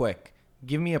 real quick,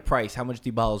 give me a price. How much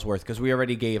Dybala is worth? Because we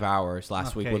already gave ours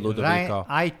last week with Ludovico.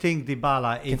 I think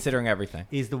Dybala, considering everything,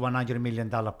 is the $100 million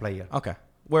player. Okay,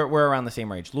 we're around the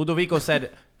same range. Ludovico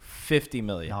said 50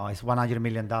 million. No, it's $100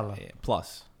 million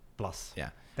plus. Yeah.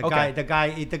 Okay. The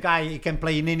guy, he can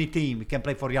play in any team. He can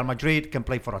play for Real Madrid, can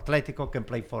play for Atletico, can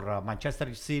play for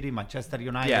Manchester City, Manchester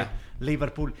United,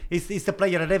 Liverpool. He's the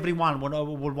player that everyone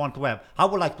would want to have. I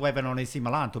would like to have an on AC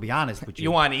Milan, to be honest with you.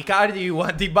 You want Icardi, you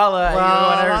want Dybala, Well, you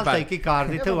want I'll everybody. take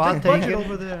Icardi too. I'll I'll take it.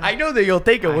 over there. I know that you'll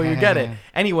take it when you get it.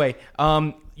 Anyway,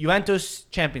 Juventus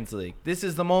Champions League. This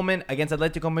is the moment against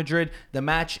Atletico Madrid. The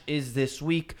match is this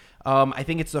week. I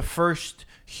think it's the first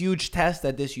huge test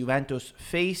that this Juventus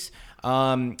face.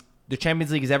 The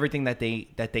Champions League is everything that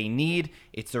they need.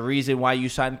 It's the reason why you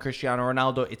signed Cristiano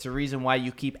Ronaldo. It's the reason why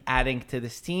you keep adding to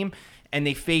this team. And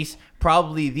they face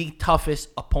probably the toughest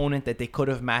opponent that they could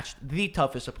have matched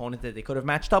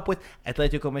up with,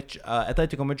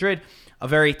 Atletico Madrid, a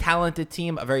very talented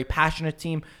team, a very passionate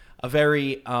team, a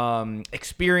very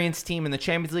experienced team in the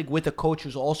Champions League with a coach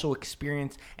who's also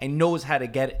experienced and knows how to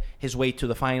get his way to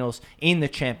the finals in the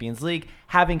Champions League.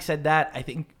 Having said that, I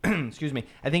think, I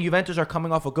think Juventus are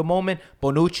coming off a good moment.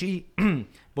 Bonucci and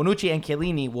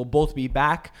Chiellini will both be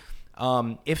back.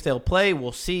 If they'll play,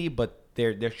 we'll see, but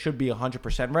there should be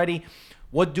 100% ready.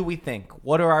 What do we think?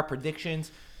 What are our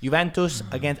predictions? Juventus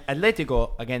against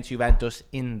Atletico against Juventus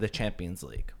in the Champions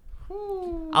League.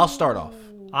 I'll start off.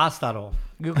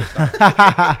 You can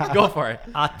start. Go for it.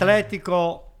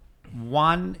 Atletico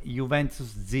 1, Juventus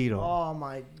 0. Oh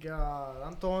my God,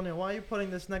 Antonio, why are you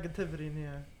putting this negativity in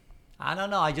here? I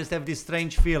don't know. I just have this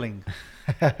strange feeling.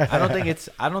 I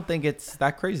don't think it's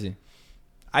that crazy.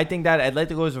 I think that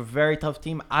Atletico is a very tough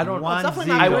team. I don't. It's definitely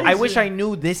not I crazy. wish I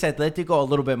knew this Atletico a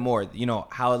little bit more. You know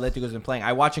how Atletico's been playing.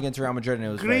 I watched against Real Madrid and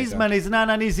it was very Griezmann good. is not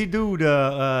an easy dude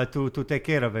to take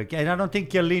care of it. And I don't think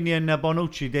Chiellini and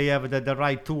Bonucci, they have the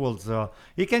right tools.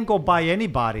 He can go by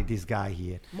anybody, this guy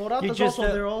here. Morata's also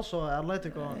there also,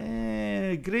 Atletico.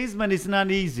 Griezmann is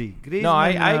not easy. Griezmann, No,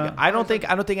 I don't think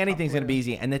anything's gonna be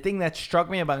easy. And the thing that struck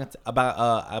me about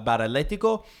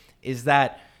Atletico is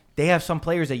that they have some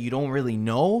players that you don't really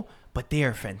know, but they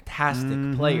are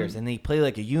fantastic players and they play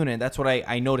like a unit. That's what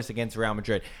I noticed against Real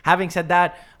Madrid. Having said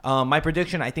that, my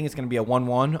prediction, I think it's going to be a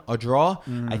 1-1, a draw.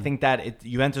 I think that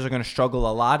Juventus are going to struggle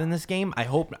a lot in this game. I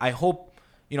hope.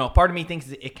 Part of me thinks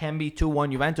it can be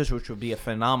 2-1 Juventus, which would be a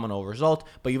phenomenal result.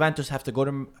 But Juventus have to go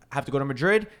to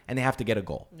Madrid and they have to get a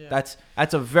goal. Yeah.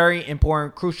 That's a very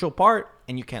important, crucial part,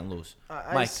 and you can't lose.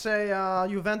 I say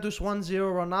Juventus 1-0.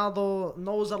 Ronaldo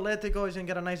knows Atletico. He's gonna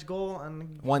get a nice goal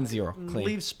and 1-0, clean.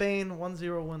 leave Spain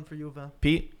 1-0 win for Juve.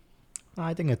 Pete?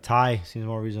 I think a tie seems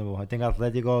more reasonable. I think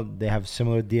Atletico, they have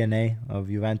similar DNA of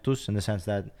Juventus in the sense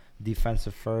that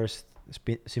defensive first,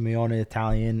 Simeone,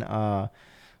 Italian,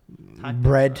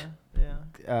 bred,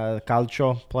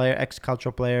 calcio player,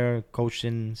 ex-calcio player, coached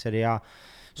in Serie A.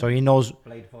 So he knows,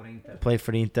 played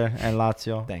for Inter and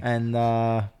Lazio. Thanks. And,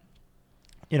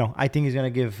 I think he's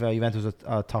going to give Juventus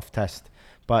a tough test.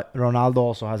 But Ronaldo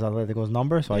also has Atletico's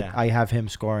number, so Yeah. I have him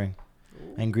scoring.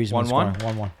 And Griezmann 1-1?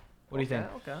 scoring 1-1. What do you think?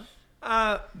 Okay.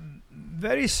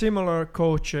 Very similar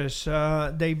coaches.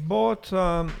 They both,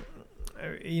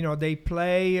 they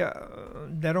play.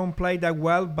 They don't play that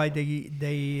well, but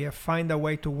they find a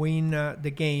way to win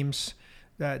the games.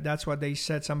 That's what they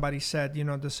said. Somebody said,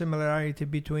 the similarity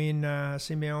between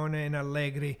Simeone and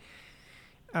Allegri.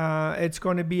 It's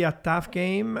going to be a tough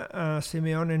game.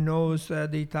 Simeone knows the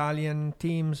Italian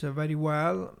teams very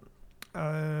well.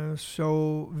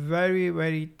 So very,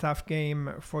 very tough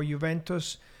game for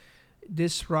Juventus.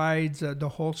 This rides the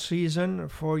whole season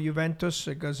for Juventus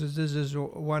because this is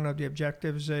one of the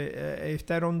objectives. If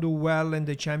they don't do well in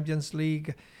the Champions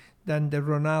League, then the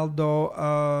Ronaldo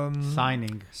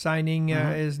signing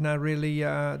is not really.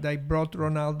 They brought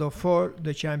Ronaldo for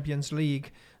the Champions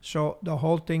League, so the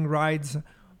whole thing rides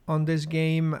on this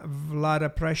game. A lot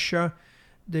of pressure.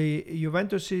 The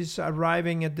Juventus is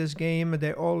arriving at this game.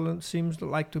 They all seems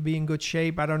like to be in good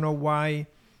shape. I don't know why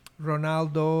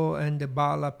Ronaldo and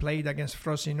Dybala played against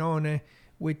Frosinone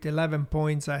with 11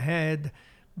 points ahead.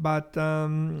 But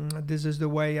this is the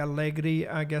way Allegri,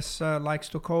 I guess, likes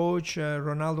to coach.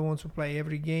 Ronaldo wants to play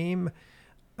every game.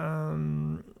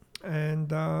 and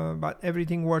but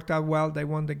everything worked out well. They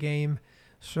won the game.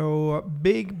 So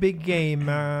big game.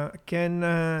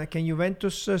 Can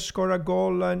Juventus score a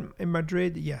goal in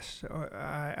Madrid? Yes,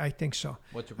 I think so.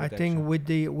 What's your I prediction?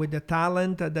 think with the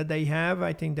talent that they have,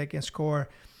 I think they can score.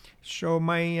 So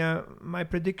my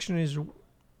prediction is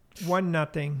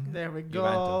 1-0 There we go.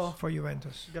 Juventus. for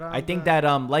Juventus. I think that,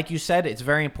 like you said, it's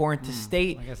very important to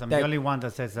state I guess I'm that the only one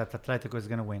that says that Atletico is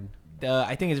going to win.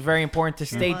 I think it's very important to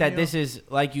state that Mario. this is,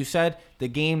 like you said, the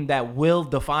game that will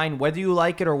define whether you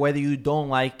like it or whether you don't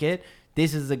like it.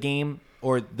 This is the game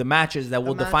or the matches that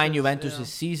will define matches, Juventus' yeah.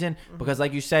 season. Because,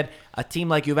 like you said, a team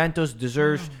like Juventus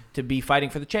deserves to be fighting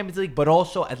for the Champions League, but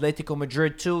also Atletico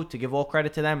Madrid, too, to give all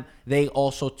credit to them. They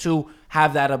also, too,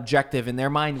 have that objective in their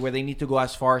mind where they need to go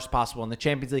as far as possible in the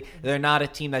Champions League. They're not a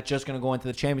team that's just going to go into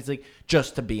the Champions League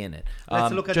just to be in it.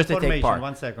 Let's look at just the to take formation. part.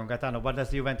 1 second, Gaetano. What does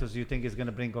Juventus you think is going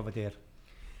to bring over there?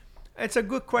 It's a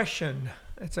good question.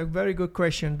 It's a very good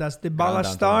question. Does Down, Dybala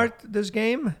down, start this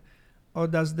game, or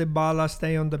does Dybala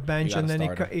stay on the bench You and gotta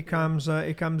then start he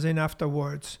comes in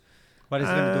afterwards? What is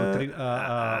he going to do?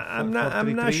 I'm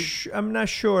not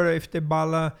sure if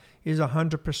Dybala is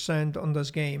 100% on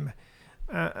this game.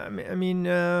 For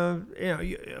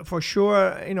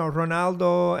sure,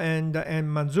 Ronaldo and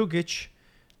Mandzukic.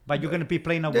 But you're going to be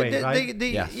playing away, right?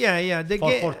 Yes. Yeah.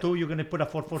 4-4-2. You're going to put a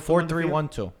 4-4-2.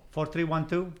 4-3-1-2.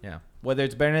 4-3-1-2. Yeah. Whether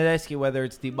it's Bernardeschi, whether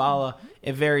it's Dybala,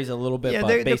 it varies a little bit. Yeah,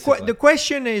 But basically. the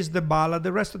question is Dybala.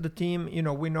 The rest of the team,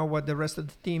 we know what the rest of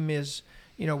the team is.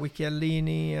 With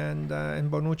Chiellini and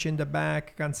Bonucci in the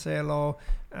back, Cancelo,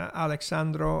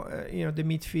 Alexandro. The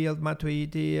midfield,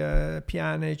 Matuidi,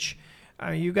 Pjanic.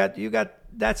 You got.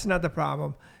 That's not the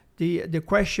problem. The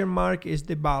question mark is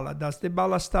Dybala. Does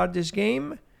Dybala start this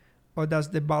game, or does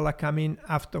Dybala come in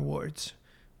afterwards?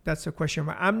 That's the question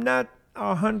mark. I'm not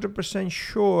 100%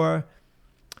 sure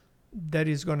that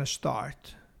he's going to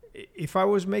start. If I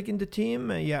was making the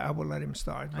team, I would let him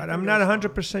start. But I'm not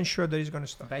 100% sure that he's going to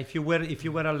start. But if you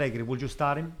were Allegri, would you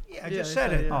start him? Yeah, I Yeah, just you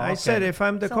said said it. it. Oh, I okay. said if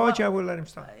I'm the So, coach, I will let him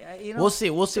start. We'll see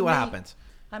what to me, happens.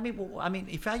 I mean,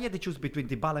 if I had to choose between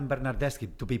Dybala and Bernardeschi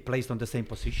to be placed on the same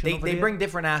position, They bring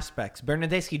different aspects.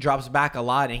 Bernardeschi drops back a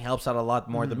lot and he helps out a lot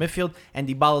more the midfield, and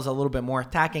Dybala's a little bit more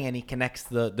attacking and he connects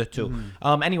the two.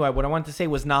 Anyway, what I wanted to say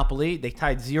was Napoli. They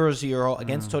tied 0-0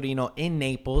 against Torino in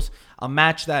Naples, a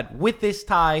match that with this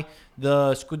tie,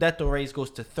 the Scudetto race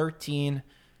goes to 13.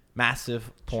 Massive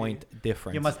point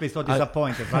difference. You must be so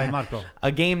disappointed, right, Marco?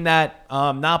 A game that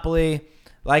Napoli,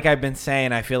 like I've been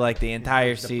saying, I feel like the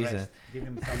entire season. Give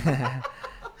him some.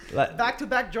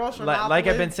 Back-to-back draws for Like Napoli.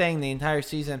 I've been saying the entire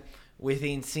season, with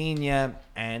Insigne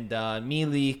and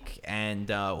Milik and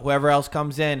whoever else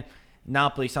comes in,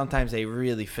 Napoli, sometimes they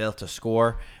really fail to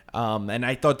score. And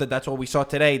I thought that's what we saw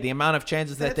today. The amount of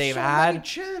chances that they've had,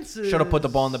 should have put the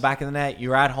ball in the back of the net.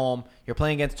 You're at home. You're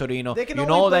playing against Torino. They can You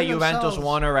only know that blame Juventus themselves.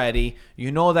 won already.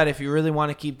 You know that if you really want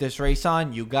to keep this race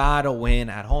on, you got to win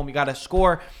at home. You got to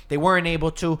score. They weren't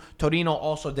able to. Torino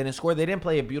also didn't score. They didn't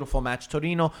play a beautiful match.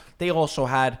 Torino, they also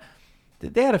had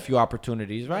a few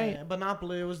opportunities, right? Yeah, but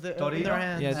Napoli, it was in Torino? their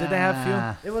hands. Yeah, did they have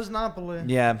a few? It was Napoli.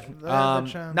 Yeah, They had the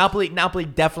chance. Napoli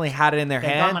definitely had it in their They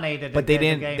hand, dominated but the they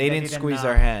game. didn't They didn't didn't, squeeze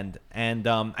their hand. And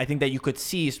I think that you could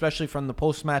see, especially from the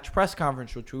post-match press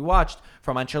conference, which we watched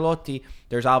from Ancelotti,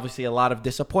 there's obviously a lot of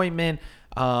disappointment,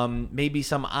 maybe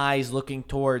some eyes looking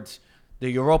towards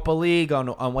the Europa League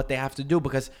on what they have to do,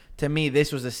 because to me,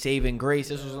 this was a saving grace.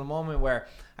 This was a moment where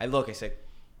I said,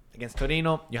 against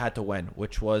Torino, you had to win,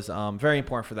 which was very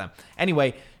important for them.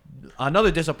 Anyway, another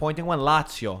disappointing one,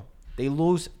 Lazio. They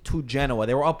lose to Genoa.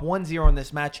 They were up 1-0 in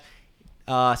this match.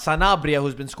 Sanabria,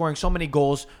 who's been scoring so many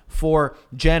goals for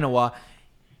Genoa,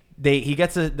 he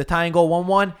gets the tying goal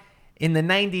 1-1. In the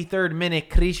 93rd minute,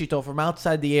 Criscito from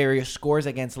outside the area scores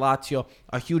against Lazio.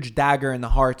 A huge dagger in the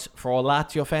hearts for all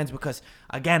Lazio fans because,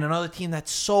 again, another team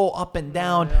that's so up and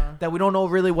down that we don't know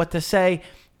really what to say.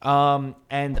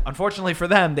 And unfortunately for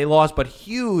them, they lost, but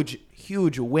huge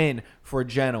win for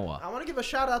Genoa. I want to give a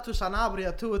shout out to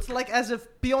Sanabria too. It's like as if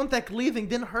Piontek leaving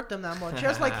didn't hurt them that much. He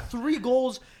has like 3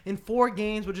 goals in 4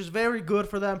 games, which is very good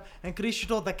for them. And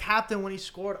Criscito, the captain, when he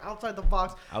scored outside the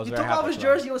box, he took off his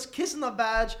jersey. He was kissing the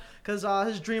badge because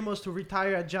his dream was to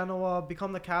retire at Genoa,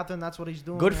 become the captain. That's what he's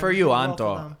doing. Good for you,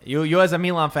 Anto. You as a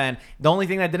Milan fan, the only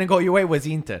thing that didn't go your way was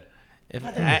Inter. If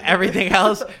everything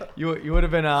else, you would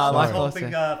have been a lot I was closer.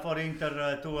 hoping for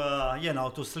Inter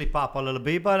to slip up a little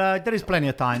bit, but there is plenty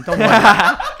of time. Don't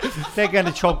worry. They're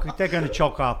gonna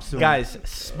choke up soon. Guys,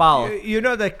 Spal. You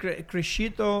know that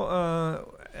Criscito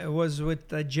was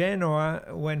with Genoa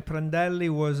when Prandelli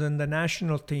was in the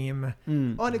national team.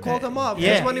 Oh, and he called him up.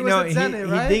 Yeah. That's when he was at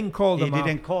Zenit, right? He didn't call He them up.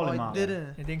 didn't call Oh, him he out.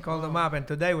 didn't. He didn't call them up, and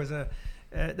today was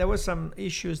there was some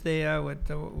issues there with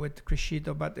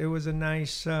Criscito, but it was a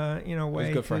nice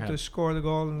way good for to him. score the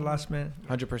goal in the last minute.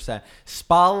 100%.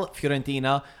 Spal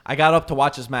Fiorentina. I got up to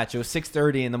watch this match. It was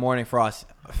 6:30 in the morning for us.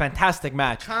 A fantastic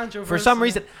match. For some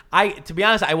reason, to be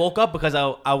honest, I woke up because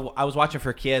I was watching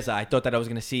for Chiesa. I thought that I was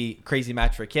going to see a crazy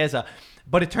match for Chiesa.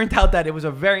 But it turned out that it was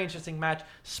a very interesting match.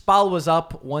 Spal was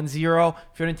up 1-0.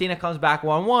 Fiorentina comes back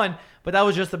 1-1. But that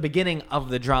was just the beginning of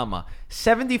the drama.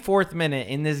 74th minute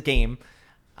in this game.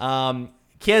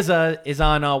 Chiesa is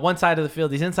on one side of the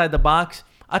field. He's inside the box.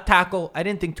 A tackle. I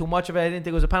didn't think too much of it. I didn't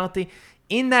think it was a penalty.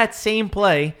 In that same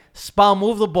play, Spal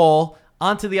moved the ball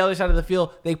onto the other side of the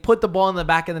field. They put the ball in the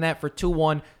back of the net for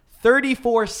 2-1.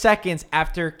 34 seconds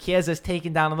after Chiesa is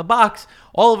taken down in the box,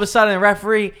 all of a sudden, the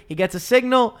referee, he gets a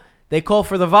signal. They call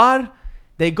for the VAR.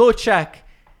 They go check.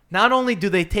 Not only do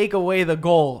they take away the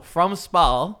goal from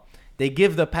Spal, they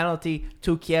give the penalty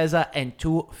to Chiesa and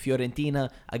to Fiorentina.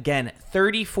 Again,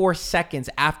 34 seconds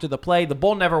after the play. The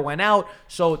ball never went out,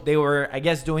 so they were, I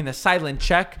guess, doing the silent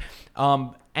check.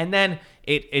 And then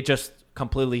it just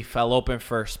completely fell open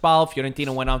for Spal.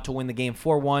 Fiorentina went on to win the game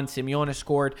 4-1. Simeone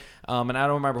scored, and I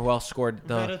don't remember who else scored.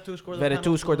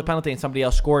 Veretout scored the penalty, and somebody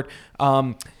else scored.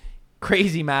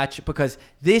 Crazy match, because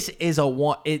this is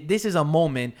a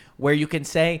moment where you can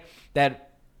say that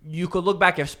you could look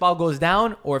back if Spal goes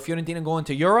down or if Fiorentina go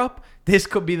into Europe. This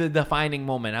could be the defining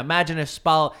moment. Imagine if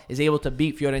Spal is able to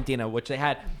beat Fiorentina, which they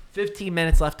had 15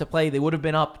 minutes left to play. They would have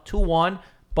been up 2-1,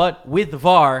 but with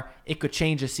VAR, it could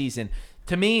change the season.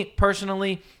 To me,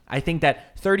 personally, I think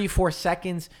that 34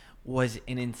 seconds was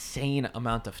an insane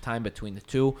amount of time between the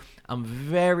two. I'm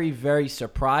very, very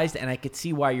surprised, and I could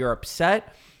see why you're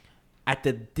upset at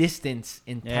the distance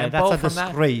in tempo that's a from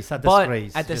disgrace. that. A But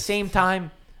disgrace. at the same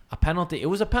time, a penalty. It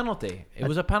was a penalty. It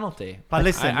was a penalty. But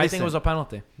listen, I think it was a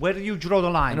penalty. Where do you draw the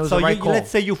line? And it was So the right call.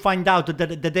 let's say you find out the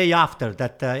day after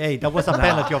that, hey, that was a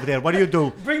penalty over there. What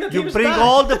do? Bring the You teams bring back.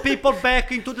 all the people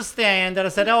back into the stand and I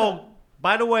said, oh,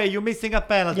 by the way, you're missing a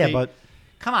penalty. Yeah, but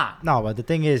come on. no, but the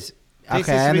thing is, This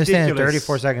okay, is I understand that ridiculous.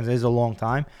 34 seconds is a long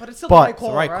time. But it's still But- the right call,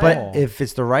 It's the right right? call. But if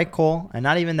it's the right call, and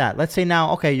not even that, let's say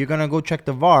now, okay, you're gonna go check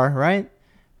the VAR, right?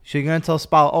 So you're gonna tell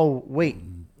Spal, oh wait,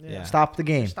 Yeah. stop the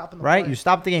game, You're stopping the right? play. You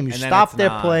stop the game, you And then stop it's their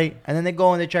not. play, and then they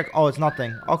go and they check, oh, it's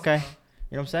nothing. Okay, you know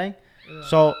what I'm saying?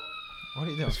 So What are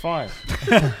you doing? it's fine.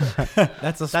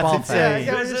 That's a That's Spal insane. fan. Yeah, I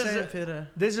get what This you're is- saying, Peter.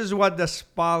 This is what the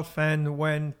Spal fan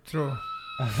went through.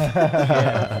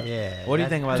 Yeah. What do you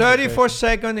think about 34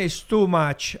 seconds is too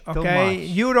much, okay? much.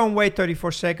 You don't wait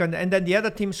 34 seconds, and then the other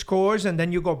team scores, and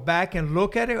then you go back and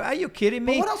look at it. Are you kidding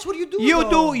But me? what else would you do? You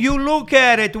though? do. You look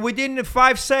at it within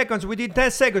 5 seconds, within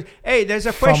 10 seconds. Hey, there's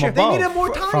a From question. They above. needed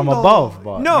more time. From though. above,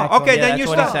 but No, okay, Yeah, then that's you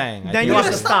what stop. he's saying. I Then think you You that's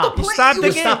gotta stop. stop the play. Stop the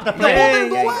You game. stop the play. ball didn't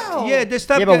go out. Yeah, they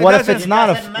stop. yeah, but what if doesn't- it's not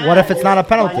a what if it's not a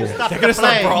penalty? They're gonna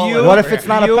start brawling. What if it's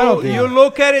not a penalty? You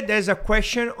look at it. There's a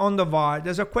question on the VAR.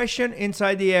 There's a question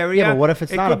inside the area. Yeah, but what if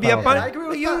it's it not could a be penalty? penalty. I agree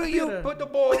with you that, you Peter. put the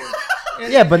ball.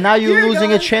 Yeah, but now you're Here,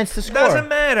 losing a guys. chance to score. Doesn't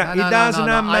matter. No, it does not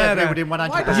I agree matter. with him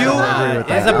 100%. You-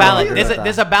 There's a balance.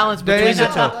 There's a balance There between is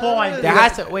the a two. point. There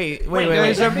has to wait.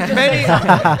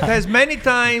 There's many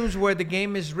times where the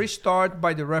game is restarted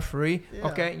by the referee. Yeah.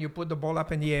 Okay, you put the ball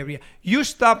up in the area. You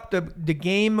stop the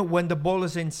game when the ball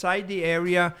is inside the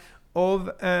area of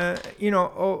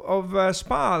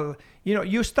Spal.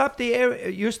 You stop the area.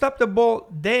 You stop the ball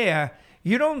there.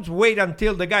 You don't wait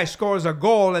until the guy scores a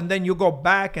goal and then you go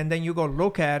back and then you go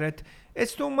look at it.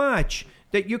 It's too much.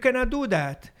 That you cannot do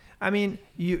that. I mean,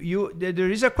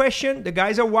 there is a question. The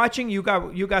guys are watching. You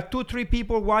got 2-3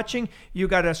 people watching. You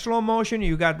got a slow motion.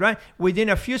 You got right within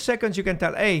a few seconds. You can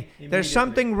tell, hey, there's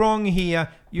something wrong here.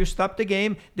 You stop the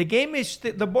game. The game is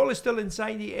the ball is still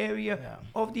inside the area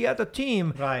of the other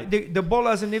team. Right. The ball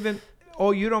hasn't even.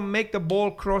 Or you don't make the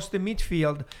ball cross the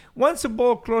midfield. Once the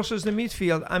ball crosses the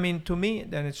midfield, I mean, to me,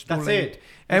 then it's too That's late. it.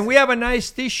 And we have a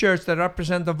nice T-shirts that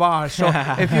represent the VAR. So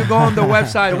if you go on the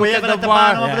website, We look have it at at the the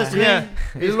VAR. bottom of the screen. Yeah.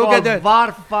 It's You look at called the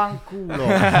VAR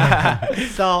fanculo.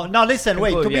 So no, listen,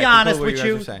 wait. To Conclude, be yeah, honest conclude what with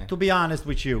you you, guys are saying. to be honest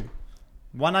with you,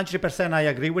 100% I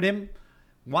agree with him.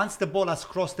 Once the ball has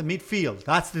crossed the midfield,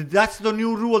 that's the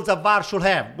new rules that VAR should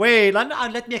have. Wait,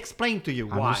 let me explain to you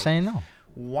why. I'm just saying no.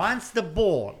 Once the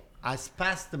ball has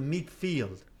passed the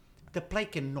midfield, the play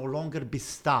can no longer be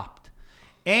stopped.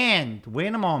 And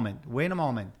wait a moment.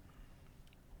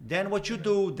 Then what you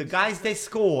do, the guy they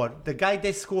score,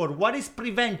 what is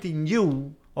preventing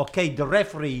you, okay, the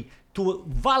referee, to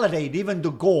validate even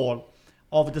the goal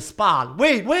of the Spal?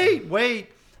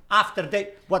 Wait. after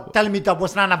they telling me that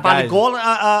was not a valid Guys.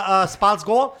 goal, Spal's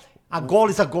goal. A goal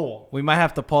is a goal. We might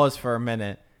have to pause for a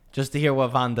minute just to hear what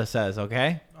Vanda says,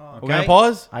 okay? We're Okay. going to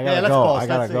pause? I gotta let's go. pause, I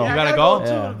gotta let's go. see. You I gotta gotta go?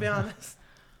 too, Yeah. to be honest.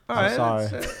 All I'm right, sorry.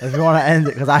 let's, If you want to end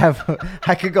it, because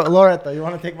I could go. Loretta, you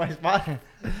want to take my spot?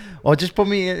 Or just put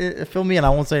me, fill me in. I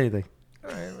won't say anything.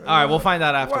 All right, we'll find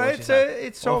out afterwards. well, she said.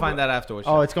 it's We'll over. find out afterwards.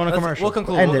 Oh, it's going to Let's- commercial. We'll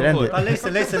conclude. End we'll it. End conclude.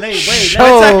 it. Listen, wait. Show,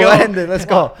 Let's end it. Let's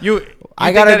go. You I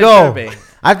think gotta that it go. should be.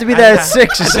 I have to be there at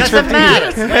 6 or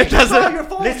 6:15. It doesn't. Your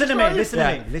phone, Listen to try me. your Listen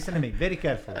Yeah. to me. Listen to me. Very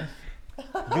careful.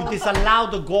 You disallow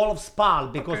the goal of Spal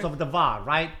because of the VAR,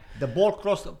 right? The ball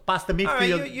crossed past the All right,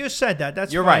 midfield. you said that.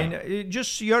 That's You're fine. right.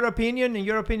 Just your opinion and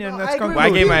your opinion. No, Let's I agree conclude. I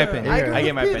with gave my Peter. opinion. agree I gave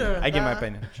with my opinion. Peter. I gave my That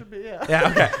opinion. Should be, yeah. Yeah,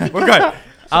 okay. We're good.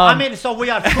 I mean, so we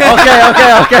are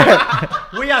Okay.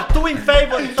 we are two in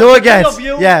favor. Two Three against. of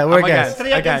you. Yeah, we're I'm against.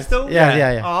 Three against two.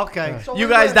 Yeah. Oh, okay. So You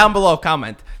we're guys good. down below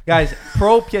comment. Guys,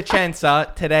 Pro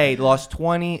Piacenza today lost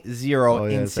 20-0 Oh,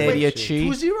 yeah, in it's Serie Wait, C.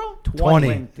 2-0?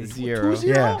 20-0. 2-0?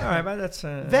 Yeah. All right, but that's.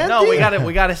 Venti? No, we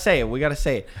gotta say it. We gotta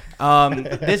say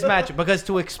it. This match, because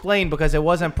to explain, because it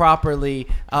wasn't properly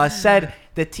said,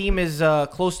 the team is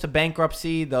close to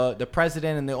bankruptcy. The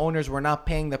president and the owners were not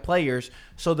paying the players,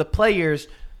 so the players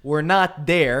were not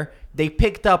there. They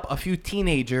picked up a few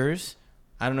teenagers.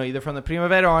 I don't know, either from the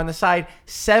Primavera or on the side.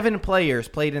 7 players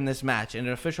played in this match. In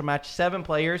an official match, 7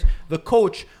 players. The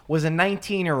coach was a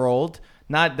 19-year-old.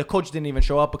 The coach didn't even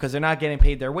show up because they're not getting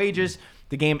paid their wages.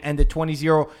 The game ended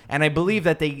 20-0, and I believe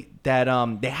that they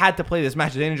had to play this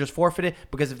match. They didn't just forfeit it,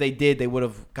 because if they did, they would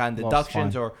have gotten Lost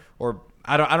deductions fine. or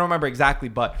I don't remember exactly,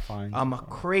 but Fine. a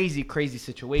crazy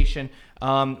situation.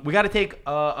 We got to take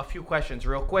a few questions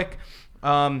real quick.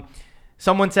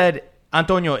 Someone said,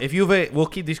 Antonio, if Juve, we'll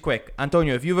keep these quick.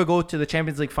 Antonio, if Juve go to the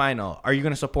Champions League final, are you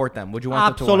going to support them? Would you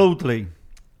want them to win? Absolutely.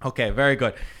 Okay, very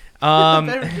good.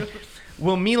 Very good.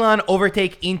 Will Milan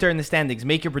overtake Inter in the standings?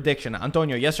 Make your prediction.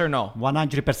 Antonio, yes or no?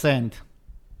 100%.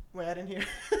 Wait, I didn't hear.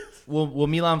 Will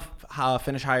Milan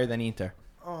finish higher than Inter?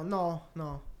 Oh, no.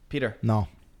 Peter? No.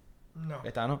 No.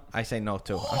 Gaetano? I say no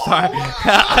too. I'm sorry.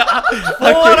 4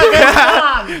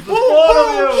 of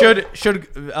you. Should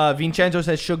Vincenzo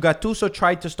says, should Gattuso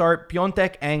try to start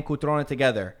Piontek and Cutrone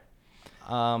together?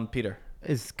 Peter?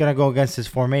 It's going to go against his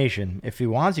formation. If he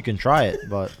wants, he can try it,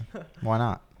 but why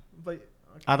not? But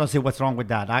I don't see what's wrong with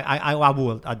that. I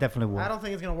will. I definitely will. I don't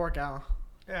think it's going to work out.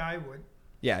 Yeah, I would.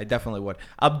 Yeah, I definitely would.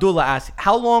 Abdullah asks,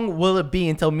 how long will it be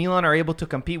until Milan are able to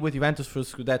compete with Juventus for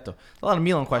Scudetto? A lot of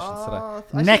Milan questions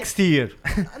today. I Next year.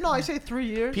 say, no, I say 3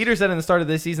 years. Peter said in the start of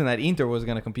this season that Inter was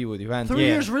going to compete with Juventus. 3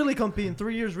 years really compete.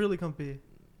 3 years really compete.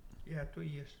 Yeah, 2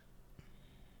 years.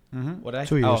 What did I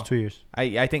 2 say? years, Oh, 2 years.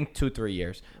 I think 2-3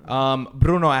 years.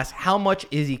 Bruno asks, how much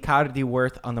is Icardi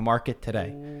worth on the market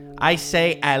today? I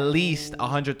say at least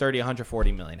 130,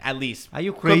 140 million. At least. Are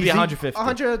you Could crazy? be 150.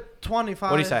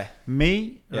 125. What do you say?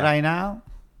 Me, Yeah. right now,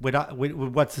 with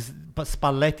what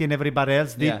Spalletti and everybody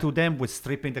else did Yeah. to them with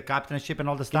stripping the captainship and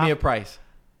all the Give stuff, me a price.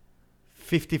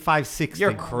 55, 60.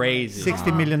 You're crazy.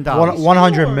 $60 million.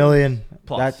 100 million.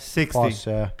 Plus. That's 60. Plus,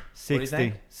 do you 60.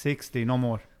 think? 60, no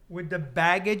more. With the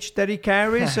baggage that he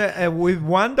carries, with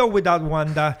Wanda or without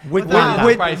Wanda? With Without.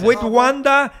 Wanda. Prices. With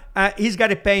Wanda, he's got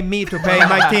to pay me to pay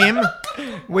my team.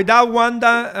 Without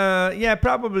Wanda, yeah,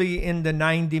 probably in the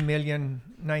 90 million.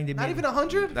 Not even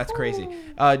 100? That's crazy.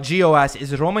 Gio asks,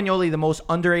 is Romagnoli the most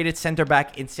underrated center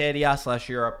back in Serie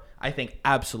A/Europe? I think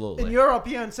absolutely. In Europe,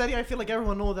 yeah. In Serie A, I feel like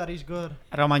everyone knows that he's good.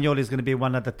 Romagnoli is going to be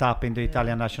one at the top in the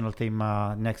Italian national team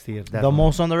next year. The definitely.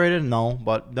 most underrated? No,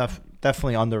 but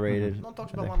definitely underrated. Don't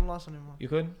talk about one loss anymore. You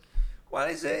could? Well,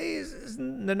 it's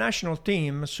the national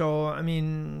team, so I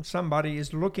mean, somebody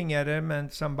is looking at him,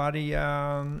 and somebody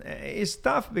it's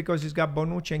tough because he's got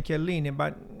Bonucci and Chiellini,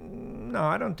 but no,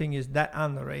 I don't think he's that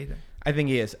underrated. I think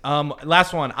he is.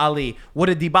 Last one, Ali. Would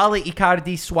a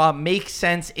Dybala-Icardi swap make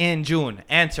sense in June?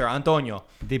 Answer, Antonio.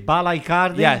 Dybala,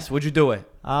 Icardi? Yes. Would you do it?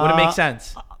 Would it make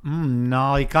sense?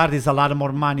 No, Icardi is a lot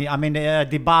more money. I mean,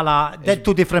 Dybala, they're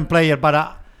two different players,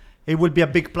 but it would be a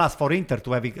big plus for Inter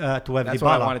to have That's Dybala.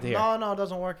 what I wanted to hear. No, it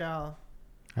doesn't work out.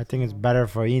 I think it's better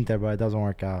for Inter, but it doesn't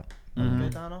work out.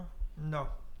 Gaetano? No.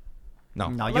 No.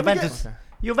 No, Let me Juventus.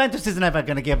 Juventus is never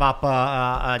going to give up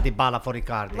Dybala for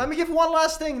Icardi. Let me give one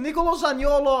last thing. Nicolo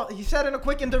Zaniolo, he said in a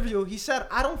quick interview, he said,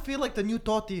 I don't feel like the new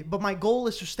Totti, but my goal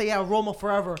is to stay at Roma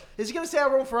forever. Is he going to stay at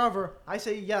Roma forever? I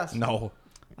say yes. No.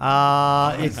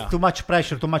 It's too much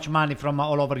pressure, too much money from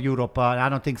all over Europe. I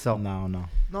don't think so. No.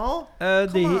 No?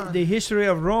 The on. the history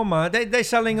of Roma, they're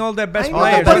selling all their best I know,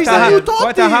 players. but he's the new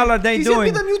What the Totti. hell are they He's gonna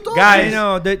doing? be the new Totti. Guys. You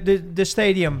know, the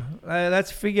stadium.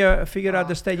 Let's figure out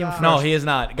the stadium first. No, he is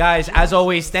not. Guys, as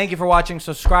always, thank you for watching.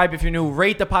 Subscribe if you're new.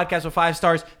 Rate the podcast with 5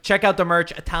 stars. Check out the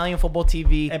merch,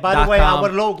 ItalianFootballTV.com. And by the way, our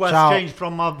logo has changed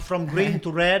from green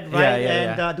to red, right?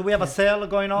 And do we have a sale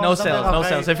going on? No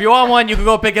sales. If you want one, you can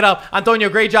go pick it up. Antonio,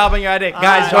 great job on your edit.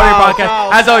 Guys, enjoy your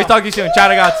podcast. As always, talk to you soon. Ciao,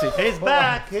 ragazzi. He's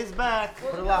back.